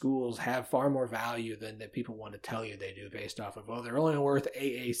 8 schools have far more value than that people want to tell you they do based off of, oh, they're only worth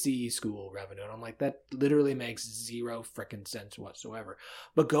AAC school revenue. And I'm like, that literally makes zero freaking sense whatsoever.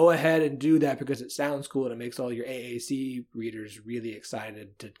 But go ahead and do that because it sounds cool and it makes all your AAC readers really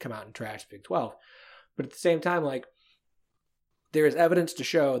excited to come out and trash Big 12. But at the same time, like, there is evidence to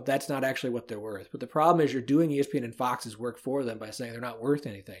show that's not actually what they're worth. But the problem is you're doing ESPN and Fox's work for them by saying they're not worth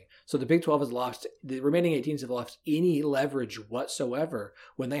anything. So the Big 12 has lost, the remaining 8 teams have lost any leverage whatsoever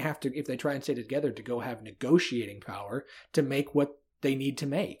when they have to, if they try and stay together, to go have negotiating power to make what they need to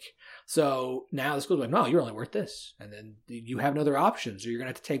make. So now the school's like, no, you're only worth this. And then you have no other options, or you're going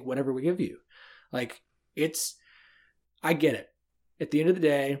to have to take whatever we give you. Like, I get it. At the end of the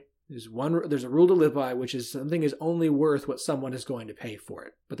day, there's a rule to live by, which is something is only worth what someone is going to pay for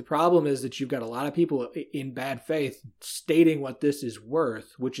it. But the problem is that you've got a lot of people in bad faith stating what this is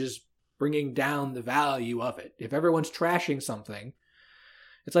worth, which is bringing down the value of it. If everyone's trashing something,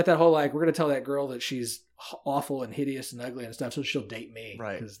 it's like that whole, like, we're going to tell that girl that she's awful and hideous and ugly and stuff, so she'll date me.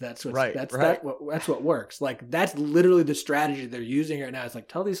 Right. Because that's what works. Like, that's literally the strategy they're using right now. It's like,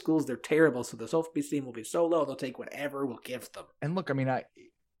 tell these schools they're terrible, so the self-esteem will be so low, they'll take whatever we'll give them. And look, I mean,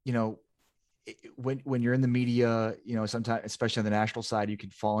 when you're in the media, sometimes, especially on the national side, you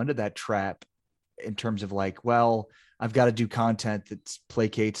can fall into that trap in terms of like, well, I've got to do content that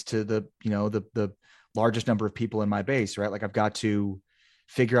placates to the largest number of people in my base, right? Like, I've got to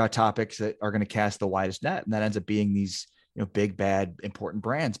figure out topics that are going to cast the widest net. And that ends up being these, big, bad, important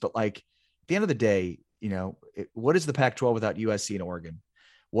brands. But like, at the end of the day, what is the Pac-12 without USC and Oregon?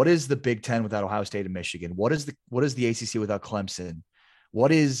 What is the Big Ten without Ohio State and Michigan? What is the ACC without Clemson?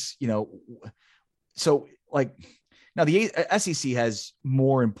 What is, so like, now the SEC has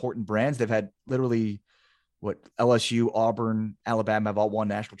more important brands. They've had literally LSU, Auburn, Alabama have all won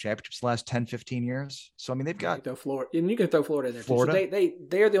national championships the last 10, 15 years. So, I mean, they've got Florida, and you can throw Florida in there. Florida. Too. So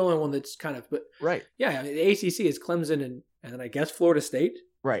they are the only one that's kind of, but right. Yeah. I mean, the ACC is Clemson and then I guess Florida State.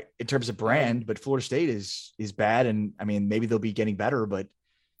 Right. In terms of brand, but Florida State is bad. And I mean, maybe they'll be getting better, but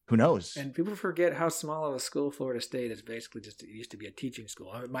who knows? And people forget how small of a school Florida State is. Basically, it used to be a teaching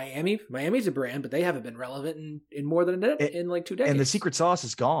school. Miami's a brand, but they haven't been relevant in more than in like 2 decades. And the secret sauce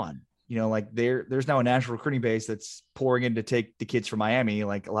is gone. Like there's now a national recruiting base that's pouring in to take the kids from Miami.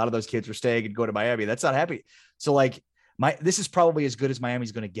 Like, a lot of those kids are staying and go to Miami. That's not happy. So like, this is probably as good as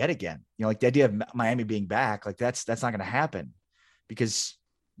Miami's going to get again. Like, the idea of Miami being back, like that's not going to happen because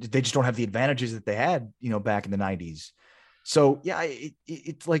they just don't have the advantages that they had, back in the 90s. So yeah,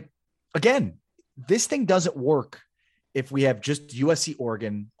 it's like, again, this thing doesn't work if we have just USC,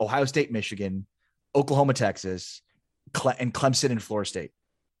 Oregon, Ohio State, Michigan, Oklahoma, Texas, and Clemson and Florida State.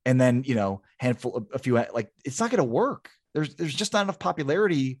 And then, a few, like, it's not going to work. There's just not enough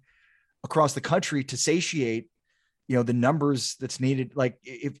popularity across the country to satiate, the numbers that's needed. Like,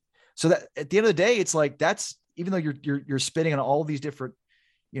 so that at the end of the day, it's like, that's, even though you're spinning on all these different,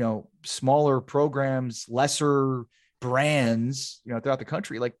 smaller programs, lesser brands, throughout the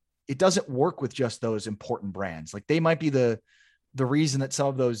country, like, it doesn't work with just those important brands. Like, they might be the reason that some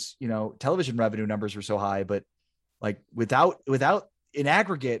of those, television revenue numbers are so high, but like, without in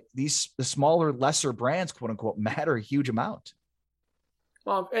aggregate, the smaller, lesser brands, quote unquote, matter a huge amount.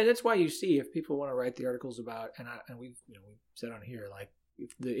 Well, and that's why you see, if people want to write the articles about, and we've said on here, like,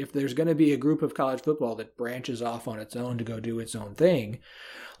 if there's going to be a group of college football that branches off on its own to go do its own thing,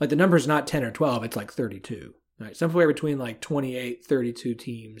 like, the number's not 10 or 12, it's like 32. Right, somewhere between like 28, 32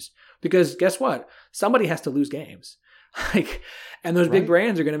 teams. Because guess what? Somebody has to lose games. Like, and those big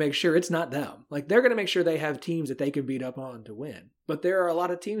brands are going to make sure it's not them. Like, they're going to make sure they have teams that they can beat up on to win. But there are a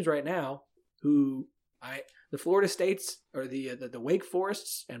lot of teams right now who The Florida States, or the Wake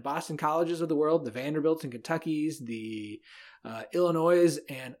Forests and Boston Colleges of the world, the Vanderbilts and Kentuckys, the Illinois,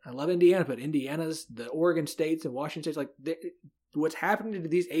 and I love Indiana, but Indiana's, the Oregon States and Washington States, like what's happening to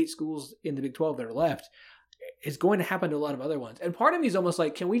these 8 schools in the Big 12 that are left is going to happen to a lot of other ones. And part of me is almost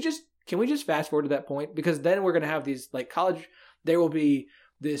like, can we just fast forward to that point? Because then we're going to have these like college, there will be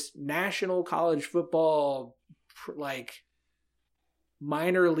this national college football, like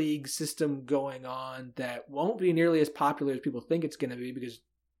minor league system going on that won't be nearly as popular as people think it's going to be, because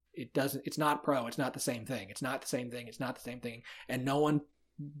it's not pro. It's not the same thing. It's not the same thing. And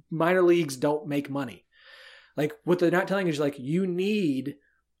minor leagues don't make money. Like what they're not telling you is like, you need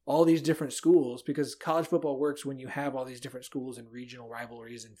all these different schools, because college football works when you have all these different schools and regional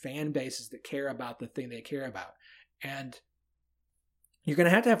rivalries and fan bases that care about the thing they care about. And you're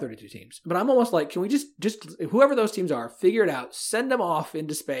going to have 32 teams. But I'm almost like, can we just whoever those teams are, figure it out, send them off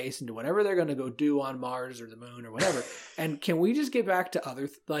into space, into whatever they're going to go do on Mars or the moon or whatever. And can we just get back to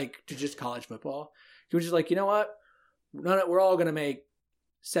to just college football? Can we just like, you know what? We're all going to make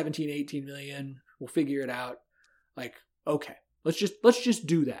 17, 18 million. We'll figure it out. Like, okay, let's just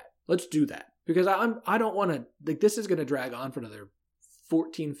do that. Let's do that. Because I don't want to, like, this is going to drag on for another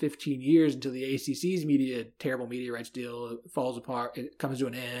 14, 15 years until the ACC's terrible media rights deal falls apart, it comes to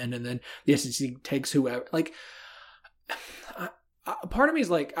an end, and then the SEC takes whoever. Like, part of me is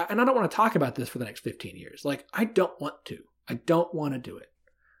like, and I don't want to talk about this for the next 15 years. Like, I don't want to do it. I don't want to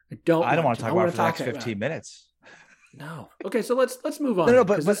talk about it for the next 15 minutes. No. Okay, so let's move on. No,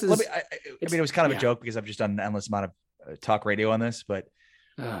 but let me. I mean, it was kind of a joke because I've just done an endless amount of talk radio on this, but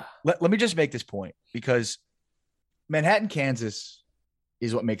let me just make this point, because Manhattan, Kansas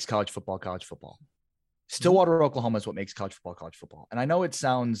is what makes college football college football. Stillwater, Oklahoma is what makes college football college football. And I know it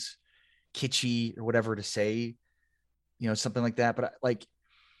sounds kitschy or whatever to say, something like that, but like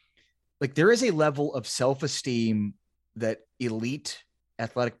there is a level of self-esteem that elite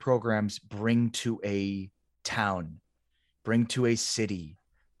athletic programs bring to a town, bring to a city,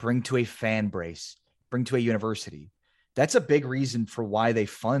 bring to a fan base, bring to a university. That's a big reason for why they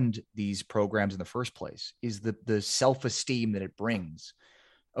fund these programs in the first place, is the self-esteem that it brings.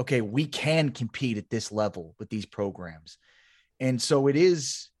 Okay, we can compete at this level with these programs. And so it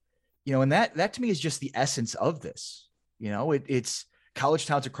is, and that to me is just the essence of this. It's college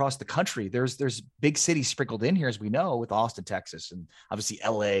towns across the country. There's big cities sprinkled in here, as we know, with Austin, Texas, and obviously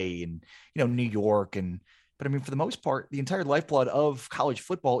LA and, New York. But I mean, for the most part, the entire lifeblood of college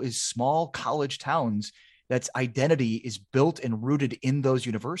football is small college towns that's identity is built and rooted in those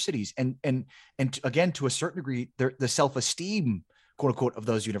universities. And again, to a certain degree, the self-esteem, quote unquote, of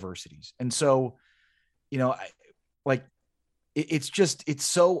those universities. And so, it's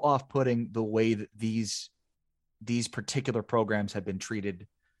so off-putting the way that these particular programs have been treated,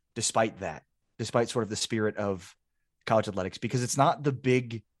 despite sort of the spirit of college athletics, because it's not the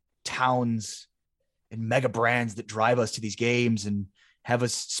big towns and mega brands that drive us to these games and have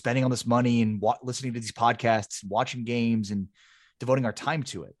us spending all this money and listening to these podcasts and watching games and devoting our time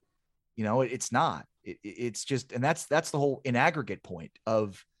to it. It's not. It's just, and that's the whole in aggregate point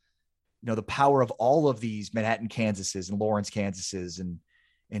of, the power of all of these Manhattan, Kansases and Lawrence, Kansases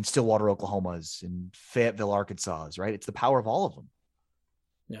and Stillwater, Oklahomas and Fayetteville, Arkansas, right? It's the power of all of them.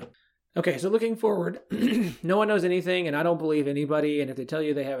 Yeah. Okay. So looking forward, no one knows anything, and I don't believe anybody. And if they tell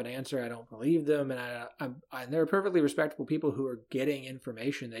you they have an answer, I don't believe them. And they're perfectly respectable people who are getting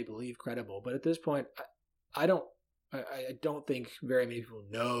information they believe credible. But at this point, I don't think very many people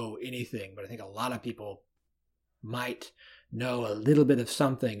know anything, but I think a lot of people might know a little bit of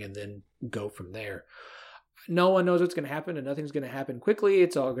something and then go from there. No one knows what's going to happen, and nothing's going to happen quickly.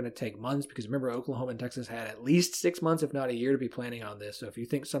 It's all going to take months, because remember, Oklahoma and Texas had at least 6 months, if not a year, to be planning on this. So if you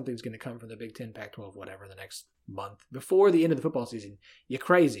think something's going to come from the Big 10, Pac-12, whatever, the next month before the end of the football season, you're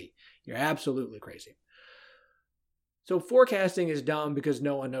crazy. You're absolutely crazy. So forecasting is dumb because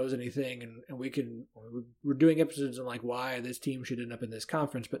no one knows anything, and we're doing episodes on like why this team should end up in this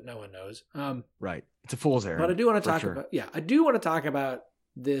conference, but no one knows. Right. It's a fool's errand. But I do want to talk about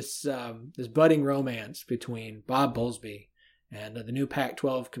this budding romance between Bob Bowlesby and the new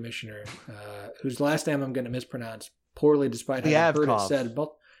Pac-12 commissioner, whose last name I'm going to mispronounce poorly, despite having heard it said.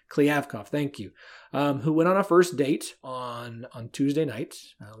 Kliavkov, thank you. Who went on a first date on Tuesday night.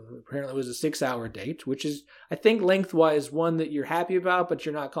 Apparently it was a 6-hour date, which is, I think, lengthwise one that you're happy about, but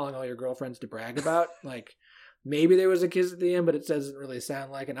you're not calling all your girlfriends to brag about. Like, maybe there was a kiss at the end, but it doesn't really sound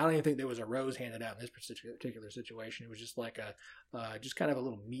like it. And I don't even think there was a rose handed out in this particular situation. It was just like just kind of a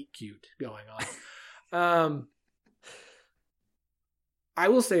little meet cute going on. I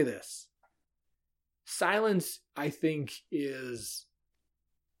will say this. Silence, I think, is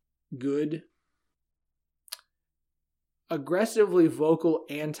good aggressively vocal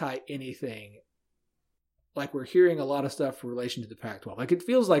anti anything. Like we're hearing a lot of stuff in relation to the Pac-12. Like it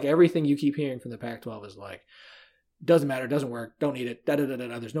feels like everything you keep hearing from the Pac-12 is like, doesn't matter, doesn't work, don't need it,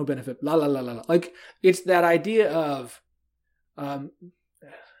 da-da-da-da-da, there's no benefit, la la la la. Like it's that idea of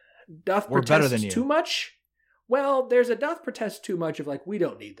doth we're better than protest you. too much? Well, there's a doth protest too much of like, we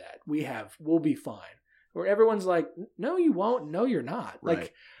don't need that. We'll be fine. Where everyone's like, no, you won't. No, you're not. Right.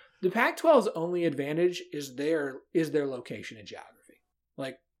 Like the Pac-12's only advantage is their location and geography.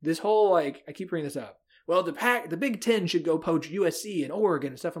 Like this whole, like, I keep bringing this up. Well, the Big Ten should go poach USC and Oregon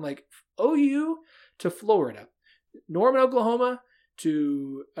and stuff. I'm like, OU to Florida, Norman, Oklahoma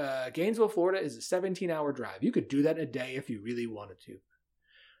to Gainesville, Florida is a 17-hour drive. You could do that in a day if you really wanted to.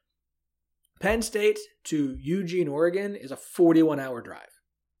 Penn State to Eugene, Oregon is a 41-hour drive.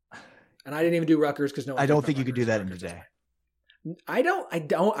 And I didn't even do Rutgers because no one. I don't think you could do that in a day. I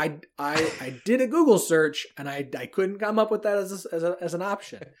did a Google search and I couldn't come up with that as an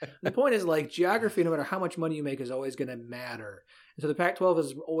option. The point is, like, geography, no matter how much money you make, is always going to matter. And so the Pac-12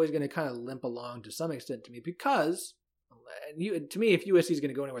 is always going to kind of limp along to some extent to me because, to me, if USC is going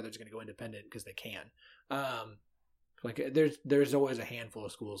to go anywhere, they're just going to go independent because they can. Like there's always a handful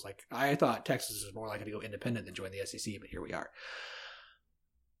of schools. Like I thought Texas is more likely to go independent than join the SEC, but here we are.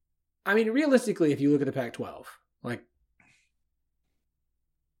 I mean, realistically, if you look at the Pac-12, like,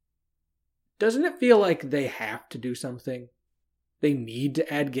 doesn't it feel like they have to do something? They need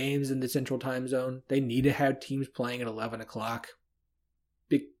to add games in the Central Time Zone. They need to have teams playing at 11 o'clock.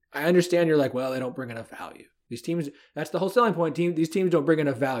 I understand you're like, well, they don't bring enough value. These teams, that's the whole selling point. These teams don't bring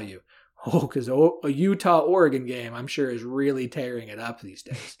enough value. Oh, because a Utah-Oregon game, I'm sure, is really tearing it up these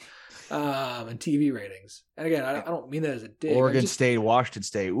days. And TV ratings. And again, I don't mean that as a dig. Oregon State, Washington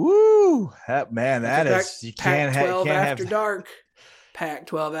State. Woo! That is, you can't have. Pac-12 after dark.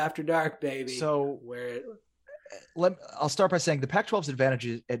 Pac-12 after dark, baby. So I'll start by saying the Pac-12's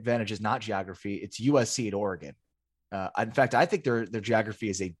advantage is not geography. It's USC at Oregon. In fact, I think their geography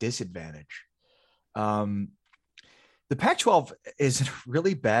is a disadvantage. The Pac-12 is in a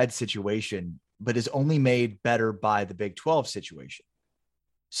really bad situation, but is only made better by the Big 12 situation.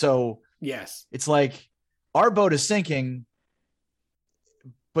 So yes, it's like our boat is sinking,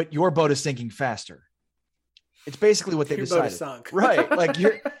 but your boat is sinking faster. It's basically what they decided. Boat is sunk. Right. Like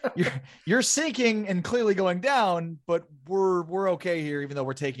you're sinking and clearly going down, but we're okay here, even though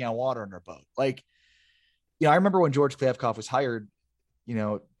we're taking on water in our boat. Like, I remember when George Kliavkoff was hired,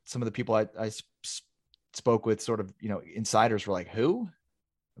 some of the people I spoke with, sort of, insiders were like, who?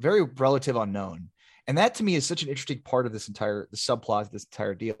 Very relative unknown. And that to me is such an interesting part of the subplot of this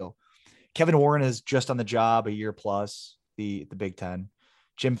entire deal. Kevin Warren is just on the job a year plus, the Big Ten.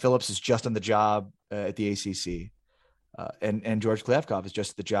 Jim Phillips is just on the job at the ACC. And George Kliavkoff is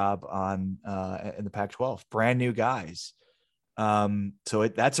just the job in the Pac-12. Brand new guys. So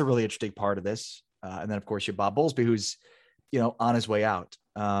that's a really interesting part of this. And then, of course, you have Bob Bowlesby, who's, on his way out.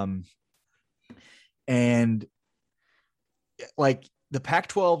 And like the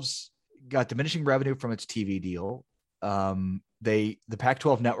Pac-12's got diminishing revenue from its TV deal. The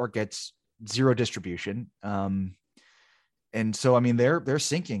Pac-12 network gets zero distribution. And so, I mean, they're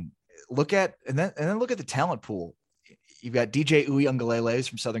sinking. Look at the talent pool. You've got DJ Uiagalelei, who's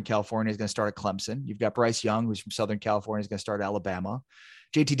from Southern California, is going to start at Clemson. You've got Bryce Young, who's from Southern California, is going to start at Alabama.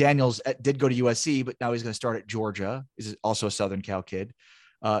 JT Daniels did go to USC, but now he's going to start at Georgia. Is also a Southern Cal kid.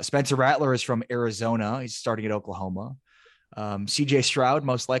 Spencer Rattler is from Arizona. He's starting at Oklahoma. CJ Stroud,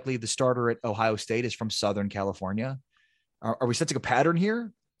 most likely the starter at Ohio State, is from Southern California. Are we sensing a pattern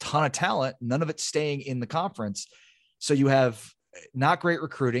here? Ton of talent, none of it staying in the conference. So you have not great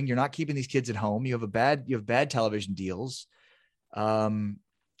recruiting. You're not keeping these kids at home. You have bad television deals. Like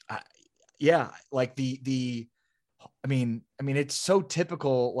I mean, it's so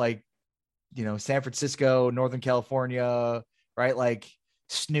typical, like, San Francisco, Northern California, right? Like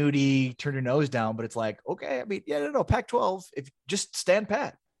snooty, turn your nose down, but it's like, okay, I mean, Pac-12, if just stand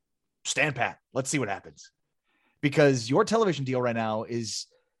pat. Let's see what happens. Because your television deal right now is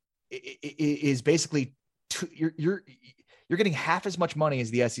basically you're getting half as much money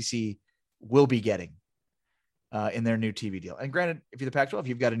as the SEC will be getting in their new TV deal. And granted, if you're the Pac-12,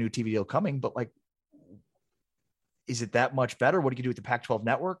 you've got a new TV deal coming, but like, is it that much better? What do you do with the Pac-12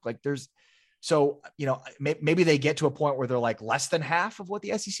 network? Like maybe they get to a point where they're like less than half of what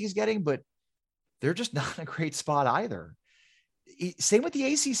the SEC is getting, but they're just not in a great spot either. Same with the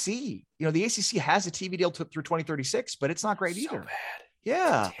ACC. The ACC has a TV deal through 2036, but it's not great either. Bad.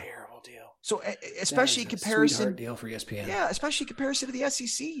 Yeah. It's a terrible deal. So especially in comparison, deal for ESPN. Yeah, especially in comparison to the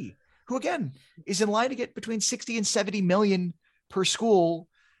SEC, who again is in line to get between 60 and 70 million per school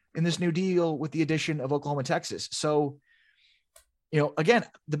in this new deal with the addition of Oklahoma and Texas. So again,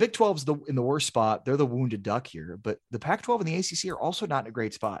 the Big 12's in the worst spot. They're the wounded duck here, but the Pac-12 and the ACC are also not in a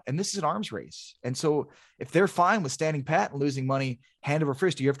great spot. And this is an arms race. And so if they're fine with standing pat and losing money hand over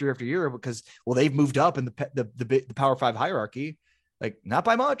fist year after year, because, well, they've moved up in the Power 5 hierarchy, like not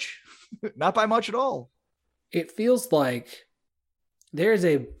by much, not by much at all. It feels like there's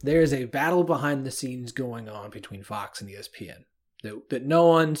a battle behind the scenes going on between Fox and ESPN that no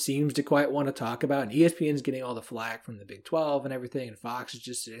one seems to quite want to talk about. And ESPN's getting all the flack from the Big 12 and everything, and Fox is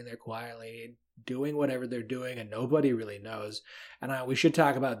just sitting there quietly doing whatever they're doing, and nobody really knows. And we should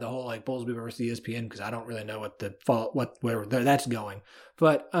talk about the whole like Bowlesby versus ESPN, because I don't really know where that's going.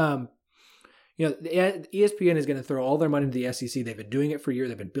 But the ESPN is going to throw all their money into the SEC. They've been doing it for years.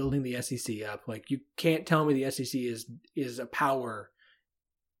 They've been building the SEC up. Like, you can't tell me the SEC is a power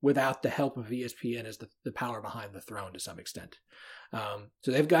without the help of ESPN as the power behind the throne to some extent.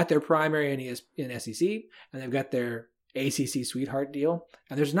 So they've got their primary in SEC, and they've got their ACC sweetheart deal,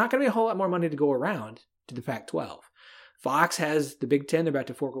 and there's not going to be a whole lot more money to go around to the Pac-12. Fox has the Big Ten. They're about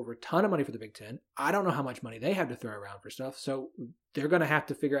to fork over a ton of money for the Big Ten. I don't know how much money they have to throw around for stuff, so they're going to have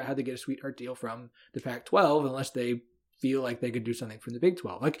to figure out how to get a sweetheart deal from the Pac-12 unless they feel like they could do something from the Big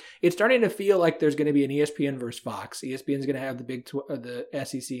 12. Like, it's starting to feel like there's going to be an ESPN versus Fox. ESPN's going to have the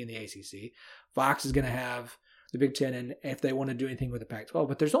SEC and the ACC. Fox is going to have the Big Ten, and if they want to do anything with the Pac-12.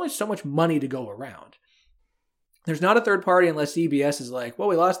 But there's only so much money to go around. There's not a third party unless CBS is like, well,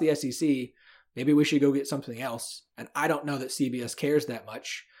 we lost the SEC. Maybe we should go get something else. And I don't know that CBS cares that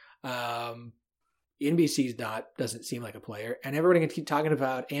much. NBC's doesn't seem like a player. And everybody can keep talking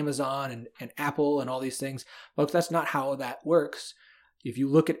about Amazon and Apple and all these things. Folks, that's not how that works. If you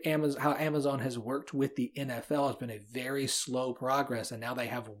look at how Amazon has worked with the NFL, it's been a very slow progress. And now they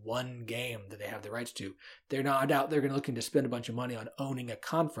have one game that they have the rights to. They're not out there looking to spend a bunch of money on owning a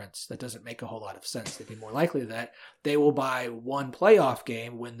conference. That doesn't make a whole lot of sense. They'd be more likely that they will buy one playoff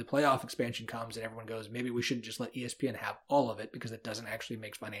game when the playoff expansion comes and everyone goes, maybe we shouldn't just let ESPN have all of it because it doesn't actually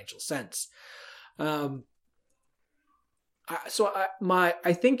make financial sense. I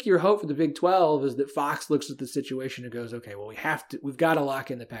think your hope for the Big 12 is that Fox looks at the situation and goes, okay, well, we've got to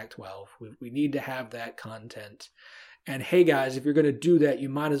lock in the Pac-12. We need to have that content. And hey guys, if you're going to do that, you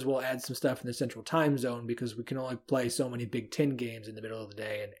might as well add some stuff in the central time zone, because we can only play so many Big 10 games in the middle of the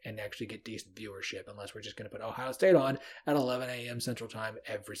day and actually get decent viewership, unless we're just going to put Ohio State on at 11 a.m. Central Time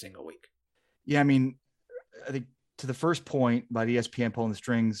every single week. Yeah, I mean, I think to the first point about ESPN pulling the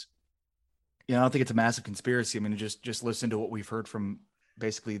strings, I don't think it's a massive conspiracy. I mean, just listen to what we've heard from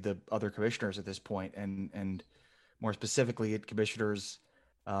basically the other commissioners at this point, and more specifically at commissioners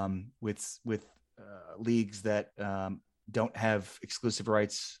with leagues that don't have exclusive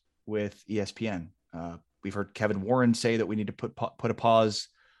rights with ESPN. We've heard Kevin Warren say that we need to put a pause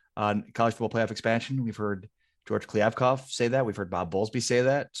on college football playoff expansion. We've heard George Kliavkoff say that. We've heard Bob Bowlesby say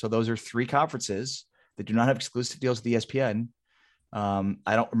that. So those are three conferences that do not have exclusive deals with ESPN.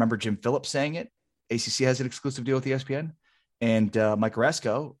 I don't remember Jim Phillips saying it. ACC has an exclusive deal with ESPN, and Mike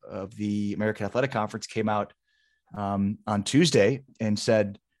Oresco of the American Athletic Conference came out on Tuesday and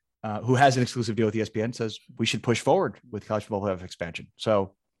said, who has an exclusive deal with ESPN, says we should push forward with college football playoff expansion.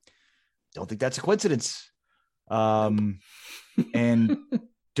 So don't think that's a coincidence. And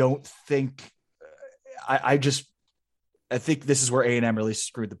don't think, I think this is where A&M really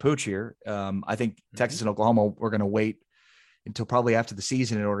screwed the pooch here. I think Texas and Oklahoma were going to wait until probably after the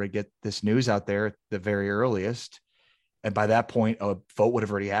season in order to get this news out there at the very earliest. And by that point, a vote would have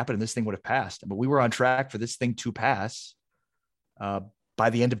already happened and this thing would have passed. But we were on track for this thing to pass by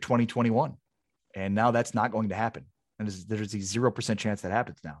the end of 2021. And now that's not going to happen. And there's a 0% chance that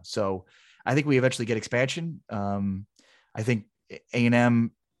happens now. So I think we eventually get expansion. I think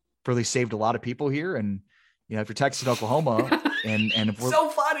A&M really saved a lot of people here. And, if you're Texas and Oklahoma and if we're so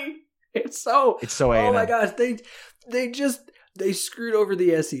funny, it's so A&M. Oh my gosh. They screwed over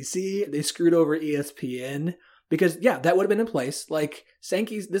the SEC. They screwed over ESPN because that would have been in place. Like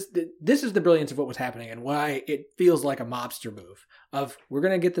Sankey's, this is the brilliance of what was happening and why it feels like a mobster move of, we're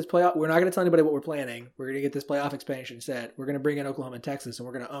going to get this playoff. We're not going to tell anybody what we're planning. We're going to get this playoff expansion set. We're going to bring in Oklahoma and Texas, and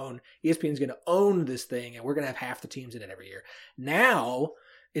we're going to ESPN's going to own this thing, and we're going to have half the teams in it every year. Now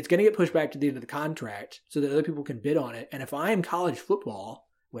it's going to get pushed back to the end of the contract so that other people can bid on it. And if I'm college football,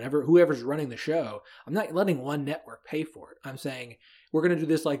 whoever's running the show, I'm not letting one network pay for it. I'm saying we're going to do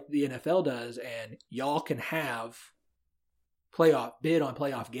this like the NFL does, and y'all can have bid on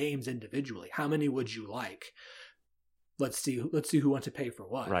playoff games individually. How many would you like? Let's see who wants to pay for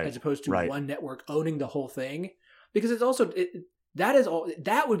what, right, as opposed to one network owning the whole thing. Because it's also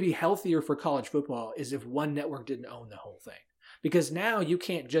that would be healthier for college football, is if one network didn't own the whole thing. because now you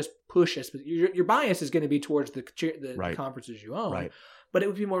can't just push us. Your bias is going to be towards the Right. conferences you own, Right. but it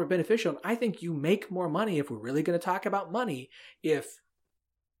would be more beneficial. And I think you make more money, if we're really going to talk about money, if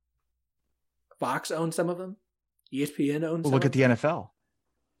Fox owns some of them, ESPN owns. Well, look at the NFL.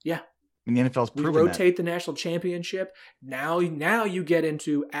 Yeah. And the NFL's We proven rotate the national championship. Now you get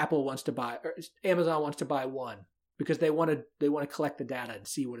into Apple wants to buy, or Amazon wants to buy one because they want to collect the data and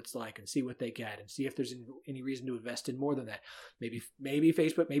see what it's like and see what they get and see if there's any reason to invest in more than that. Maybe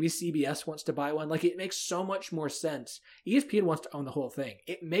Facebook, maybe CBS wants to buy one. Like, it makes so much more sense. ESPN wants to own the whole thing.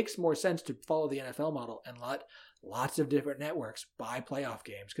 It makes more sense to follow the NFL model and let lots of different networks buy playoff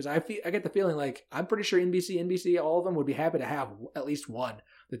games, because I get the feeling like, I'm pretty sure NBC, all of them would be happy to have at least one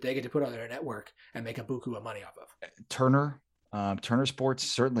that they get to put on their network and make a buku of money off of. Turner Sports,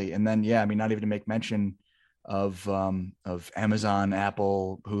 certainly. And then, yeah, I mean, not even to make mention of Amazon,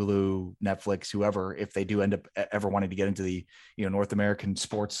 Apple, Hulu, Netflix, whoever, if they do end up ever wanting to get into the, North American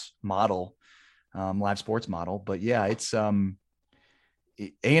sports model, live sports model. But yeah, it's A&M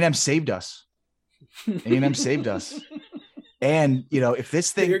saved us. A&M saved us. And, if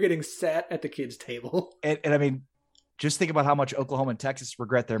this thing, you're getting sat at the kids' table. And I mean, just think about how much Oklahoma and Texas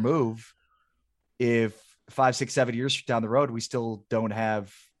regret their move if 5, 6, 7 years down the road, we still don't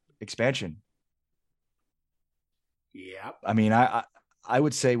have expansion. Yeah. I mean, I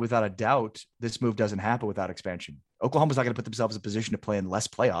would say without a doubt, this move doesn't happen without expansion. Oklahoma's not going to put themselves in a position to play in less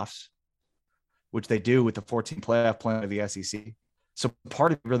playoffs, which they do with the 14 playoff plan of the SEC. So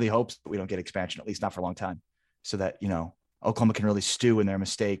part of me really hopes that we don't get expansion, at least not for a long time, so that, Oklahoma can really stew in their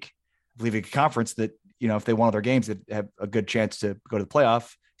mistake of leaving a conference that, if they won all their games, that have a good chance to go to the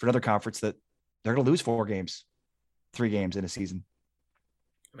playoff, for another conference that they're going to lose 3 games in a season.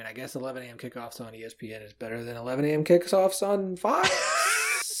 I mean, I guess 11 a.m. kickoffs on ESPN is better than 11 a.m. kickoffs on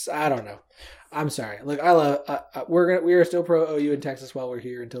Fox. I don't know. I'm sorry. Look, we are still pro OU in Texas while we're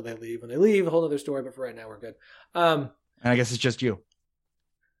here until they leave. When they leave, a whole other story. But for right now, we're good. And I guess it's just you.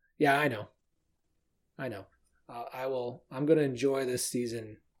 Yeah, I know. I'm going to enjoy this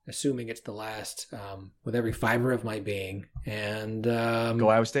season, assuming it's the last, with every fiber of my being. And go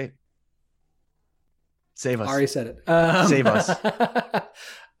Iowa State. Save us. Already said it. Save us.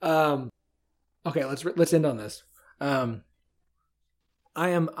 Okay, let's end on this. I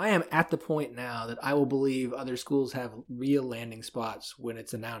am at the point now that I will believe other schools have real landing spots when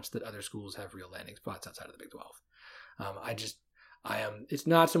it's announced that other schools have real landing spots outside of the Big 12. It's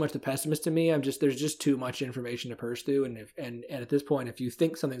not so much the pessimist to me. There's just too much information to purse through. And at this point, if you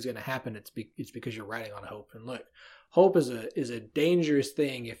think something's going to happen, it's because you're riding on hope. And look, hope is a dangerous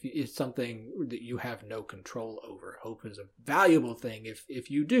thing if it's something that you have no control over. Hope is a valuable thing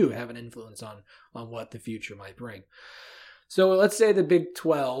if you do have an influence on what the future might bring. So let's say the Big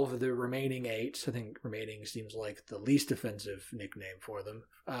 12, the remaining 8, I think remaining seems like the least offensive nickname for them.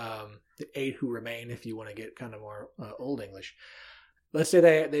 The 8 who remain, if you want to get kind of more old English. Let's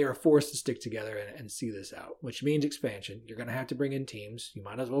say they are forced to stick together and see this out, which means expansion. You're going to have to bring in teams. You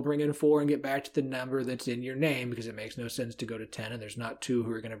might as well bring in 4 and get back to the number that's in your name, because it makes no sense to go to 10, and there's not 2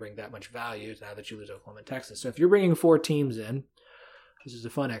 who are going to bring that much value now that you lose Oklahoma and Texas. So if you're bringing 4 teams in, this is a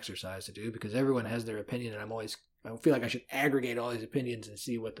fun exercise to do because everyone has their opinion, and I feel like I should aggregate all these opinions and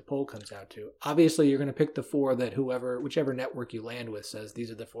see what the poll comes out to. Obviously, you're going to pick the 4 that whichever network you land with says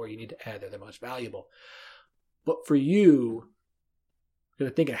these are the 4 you need to add. They're the most valuable. But for you,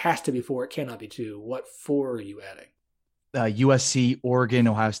 because I think it has to be 4, it cannot be 2. What 4 are you adding? USC, Oregon,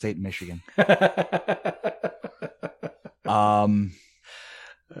 Ohio State, and Michigan.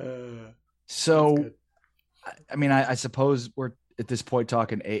 So, I mean, I suppose we're at this point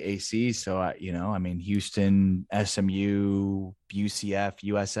talking AAC. So, I mean, Houston, SMU, UCF,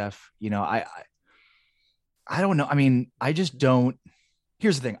 USF, I don't know. I mean, I just don't.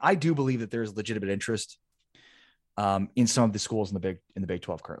 Here's the thing. I do believe that there's legitimate interest in some of the schools in the Big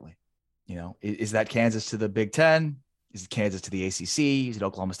 12 currently. Is that Kansas to the Big 10? Is it Kansas to the ACC? Is it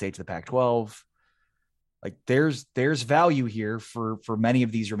Oklahoma State to the Pac-12? Like there's value here for many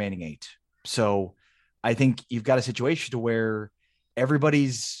of these remaining 8. So I think you've got a situation to where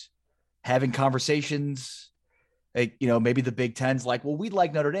everybody's having conversations. Like, maybe the Big 10's like, well, we'd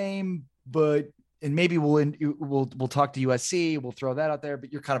like Notre Dame, and maybe we'll talk to USC. We'll throw that out there,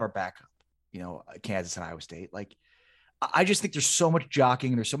 but you're kind of our backup, Kansas and Iowa State. Like, I just think there's so much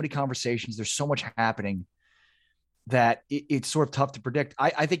jockeying. There's so many conversations. There's so much happening that it's sort of tough to predict.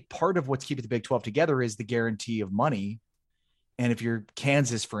 I think part of what's keeping the Big 12 together is the guarantee of money. And if you're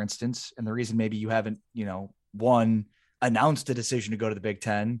Kansas, for instance, and the reason maybe you haven't, announced a decision to go to the Big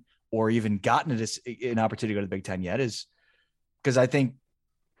 10 or even gotten an opportunity to go to the Big 10 yet is because I think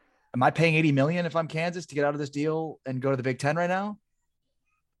am I paying $80 million if I'm Kansas to get out of this deal and go to the Big Ten right now?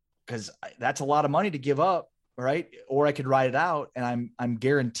 Because that's a lot of money to give up, right? Or I could ride it out, and I'm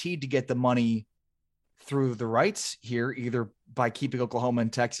guaranteed to get the money through the rights here, either by keeping Oklahoma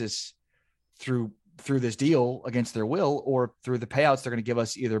and Texas through this deal against their will, or through the payouts they're going to give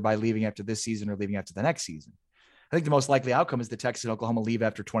us either by leaving after this season or leaving after the next season. I think the most likely outcome is the Texas and Oklahoma leave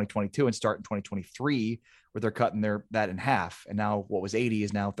after 2022 and start in 2023, where they're cutting that in half. And now what was 80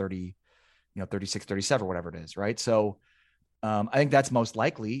 is now 30, 36, 37, whatever it is. Right. So I think that's most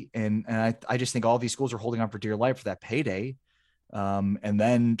likely. And I just think all these schools are holding on for dear life for that payday. And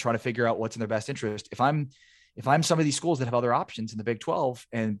then try to figure out what's in their best interest. If I'm some of these schools that have other options in the Big 12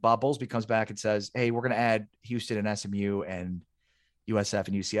 and Bob Bowlesby comes back and says, hey, we're going to add Houston and SMU and USF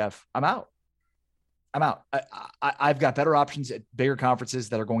and UCF, I'm out. I've got better options at bigger conferences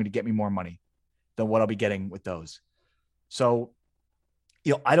that are going to get me more money than what I'll be getting with those. So,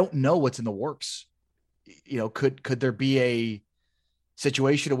 I don't know what's in the works. Could there be a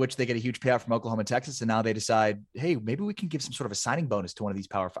situation in which they get a huge payout from Oklahoma and Texas, and now they decide, hey, maybe we can give some sort of a signing bonus to one of these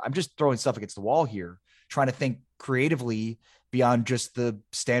Power Five. I'm just throwing stuff against the wall here, trying to think creatively beyond just the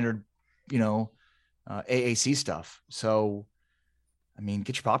standard, AAC stuff. So,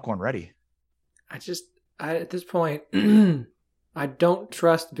 get your popcorn ready. At this point, I don't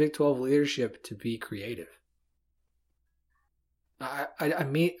trust Big 12 leadership to be creative. I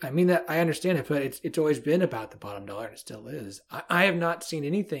mean that I understand it, but it's always been about the bottom dollar, and it still is. I have not seen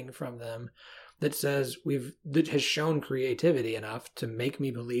anything from them that says that has shown creativity enough to make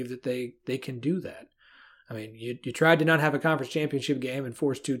me believe that they can do that. I mean, you tried to not have a conference championship game and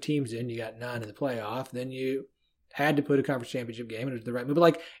force two teams in. You got none in the playoff. Then you had to put a conference championship game, and it was the right move.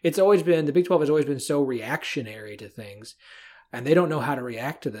 But it's always been, the Big 12 has always been so reactionary to things, and they don't know how to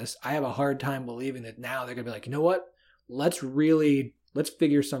react to this. I have a hard time believing that now they're going to be like, you know what? Let's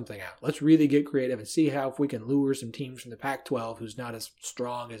figure something out. Let's really get creative and see if we can lure some teams from the Pac-12 who's not as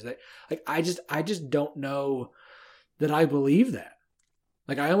strong as they. I just don't know that I believe that.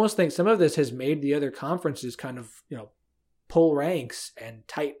 I almost think some of this has made the other conferences kind of, pull ranks and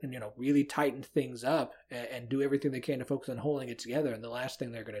really tighten things up and do everything they can to focus on holding it together. And the last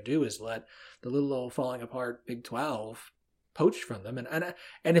thing they're going to do is let the little old falling apart Big 12 poach from them.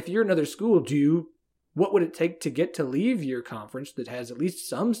 And if you're another school, what would it take to get to leave your conference that has at least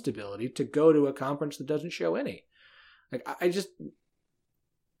some stability to go to a conference that doesn't show any?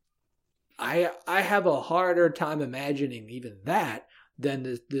 I have a harder time imagining even that than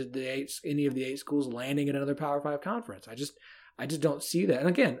any of the 8 schools landing in another Power 5 conference. I just don't see that. And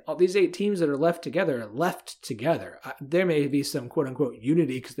again, all these 8 teams that are left together. There may be some quote unquote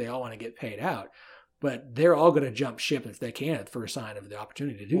unity because they all want to get paid out, but they're all going to jump ship if they can at the first sign of the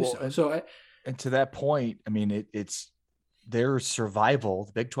opportunity to do so. And to that point, it's their survival.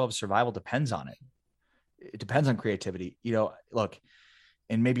 The Big 12 survival depends on it. It depends on creativity. Look,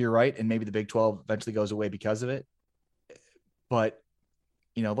 and maybe you're right, and maybe the Big 12 eventually goes away because of it. But,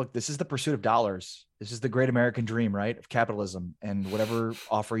 look, this is the pursuit of dollars. This is the great American dream, right, of capitalism. And whatever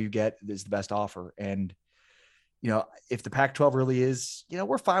offer you get is the best offer. And, if the Pac-12 really is,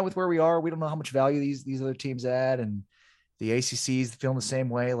 we're fine with where we are. We don't know how much value these other teams add. And the ACC is feeling the same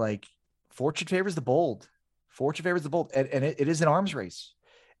way. Fortune favors the bold. And it is an arms race.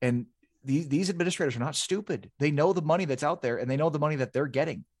 And these administrators are not stupid. They know the money that's out there, and they know the money that they're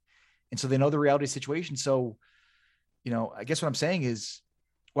getting. And so they know the reality of the situation. So, I guess what I'm saying is,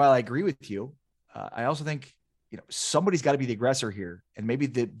 while I agree with you, I also think, somebody's got to be the aggressor here. And maybe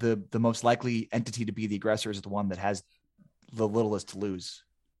the most likely entity to be the aggressor is the one that has the littlest to lose.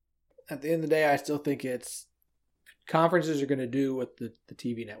 At the end of the day, I still think it's conferences are going to do what the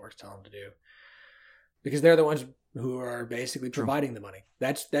TV networks tell them to do, because they're the ones who are basically providing the money.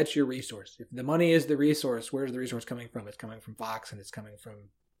 That's your resource. If the money is the resource, where's the resource coming from? It's coming from Fox, and it's coming from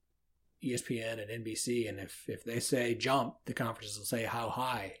ESPN and NBC. And if they say jump, the conferences will say how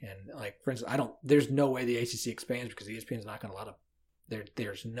high. And for instance, there's no way the ACC expands because ESPN's not going to let them.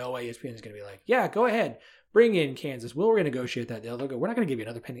 There's no way ESPN is going to be like, yeah, go ahead, bring in Kansas. We'll renegotiate that deal. They'll go, we're not going to give you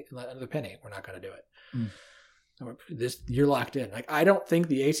another penny. We're not going to do it. You're locked in. I don't think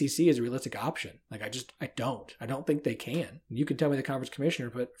the ACC is a realistic option. I don't think they can. You can tell me the conference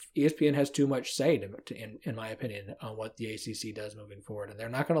commissioner, but ESPN has too much say in my opinion, on what the ACC does moving forward. And they're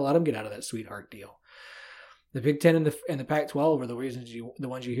not going to let them get out of that sweetheart deal. The Big Ten and the Pac-12 are the reasons the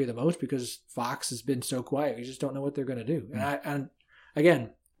ones you hear the most, because Fox has been so quiet. You just don't know what they're going to do. And again,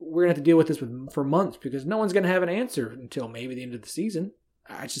 we're going to have to deal with this for months, because no one's going to have an answer until maybe the end of the season.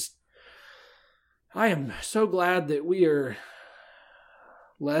 I am so glad that we are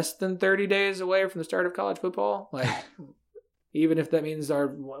less than 30 days away from the start of college football. Even if that means we're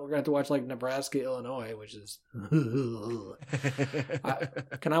going to have to watch like Nebraska, Illinois, which is. I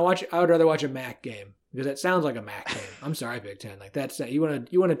would rather watch a MAC game because that sounds like a MAC game. I'm sorry, Big Ten. Like that's you want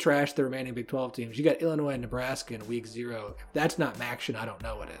to trash the remaining Big 12 teams. You got Illinois and Nebraska in week 0. If that's not MACtion, I don't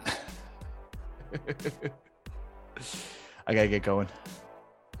know what is. I gotta get going.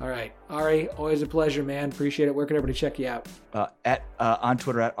 All right, Ari, always a pleasure, man. Appreciate it. Where can everybody check you out? On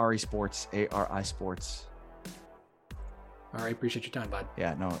Twitter at Ari Sports, ARI Sports. All right, appreciate your time, bud.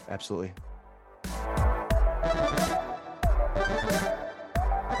 Yeah, no, absolutely.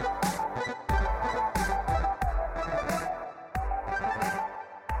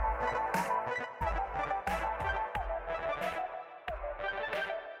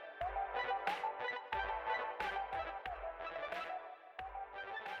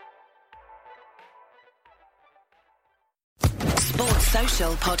 Sports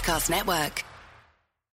Social Podcast Network.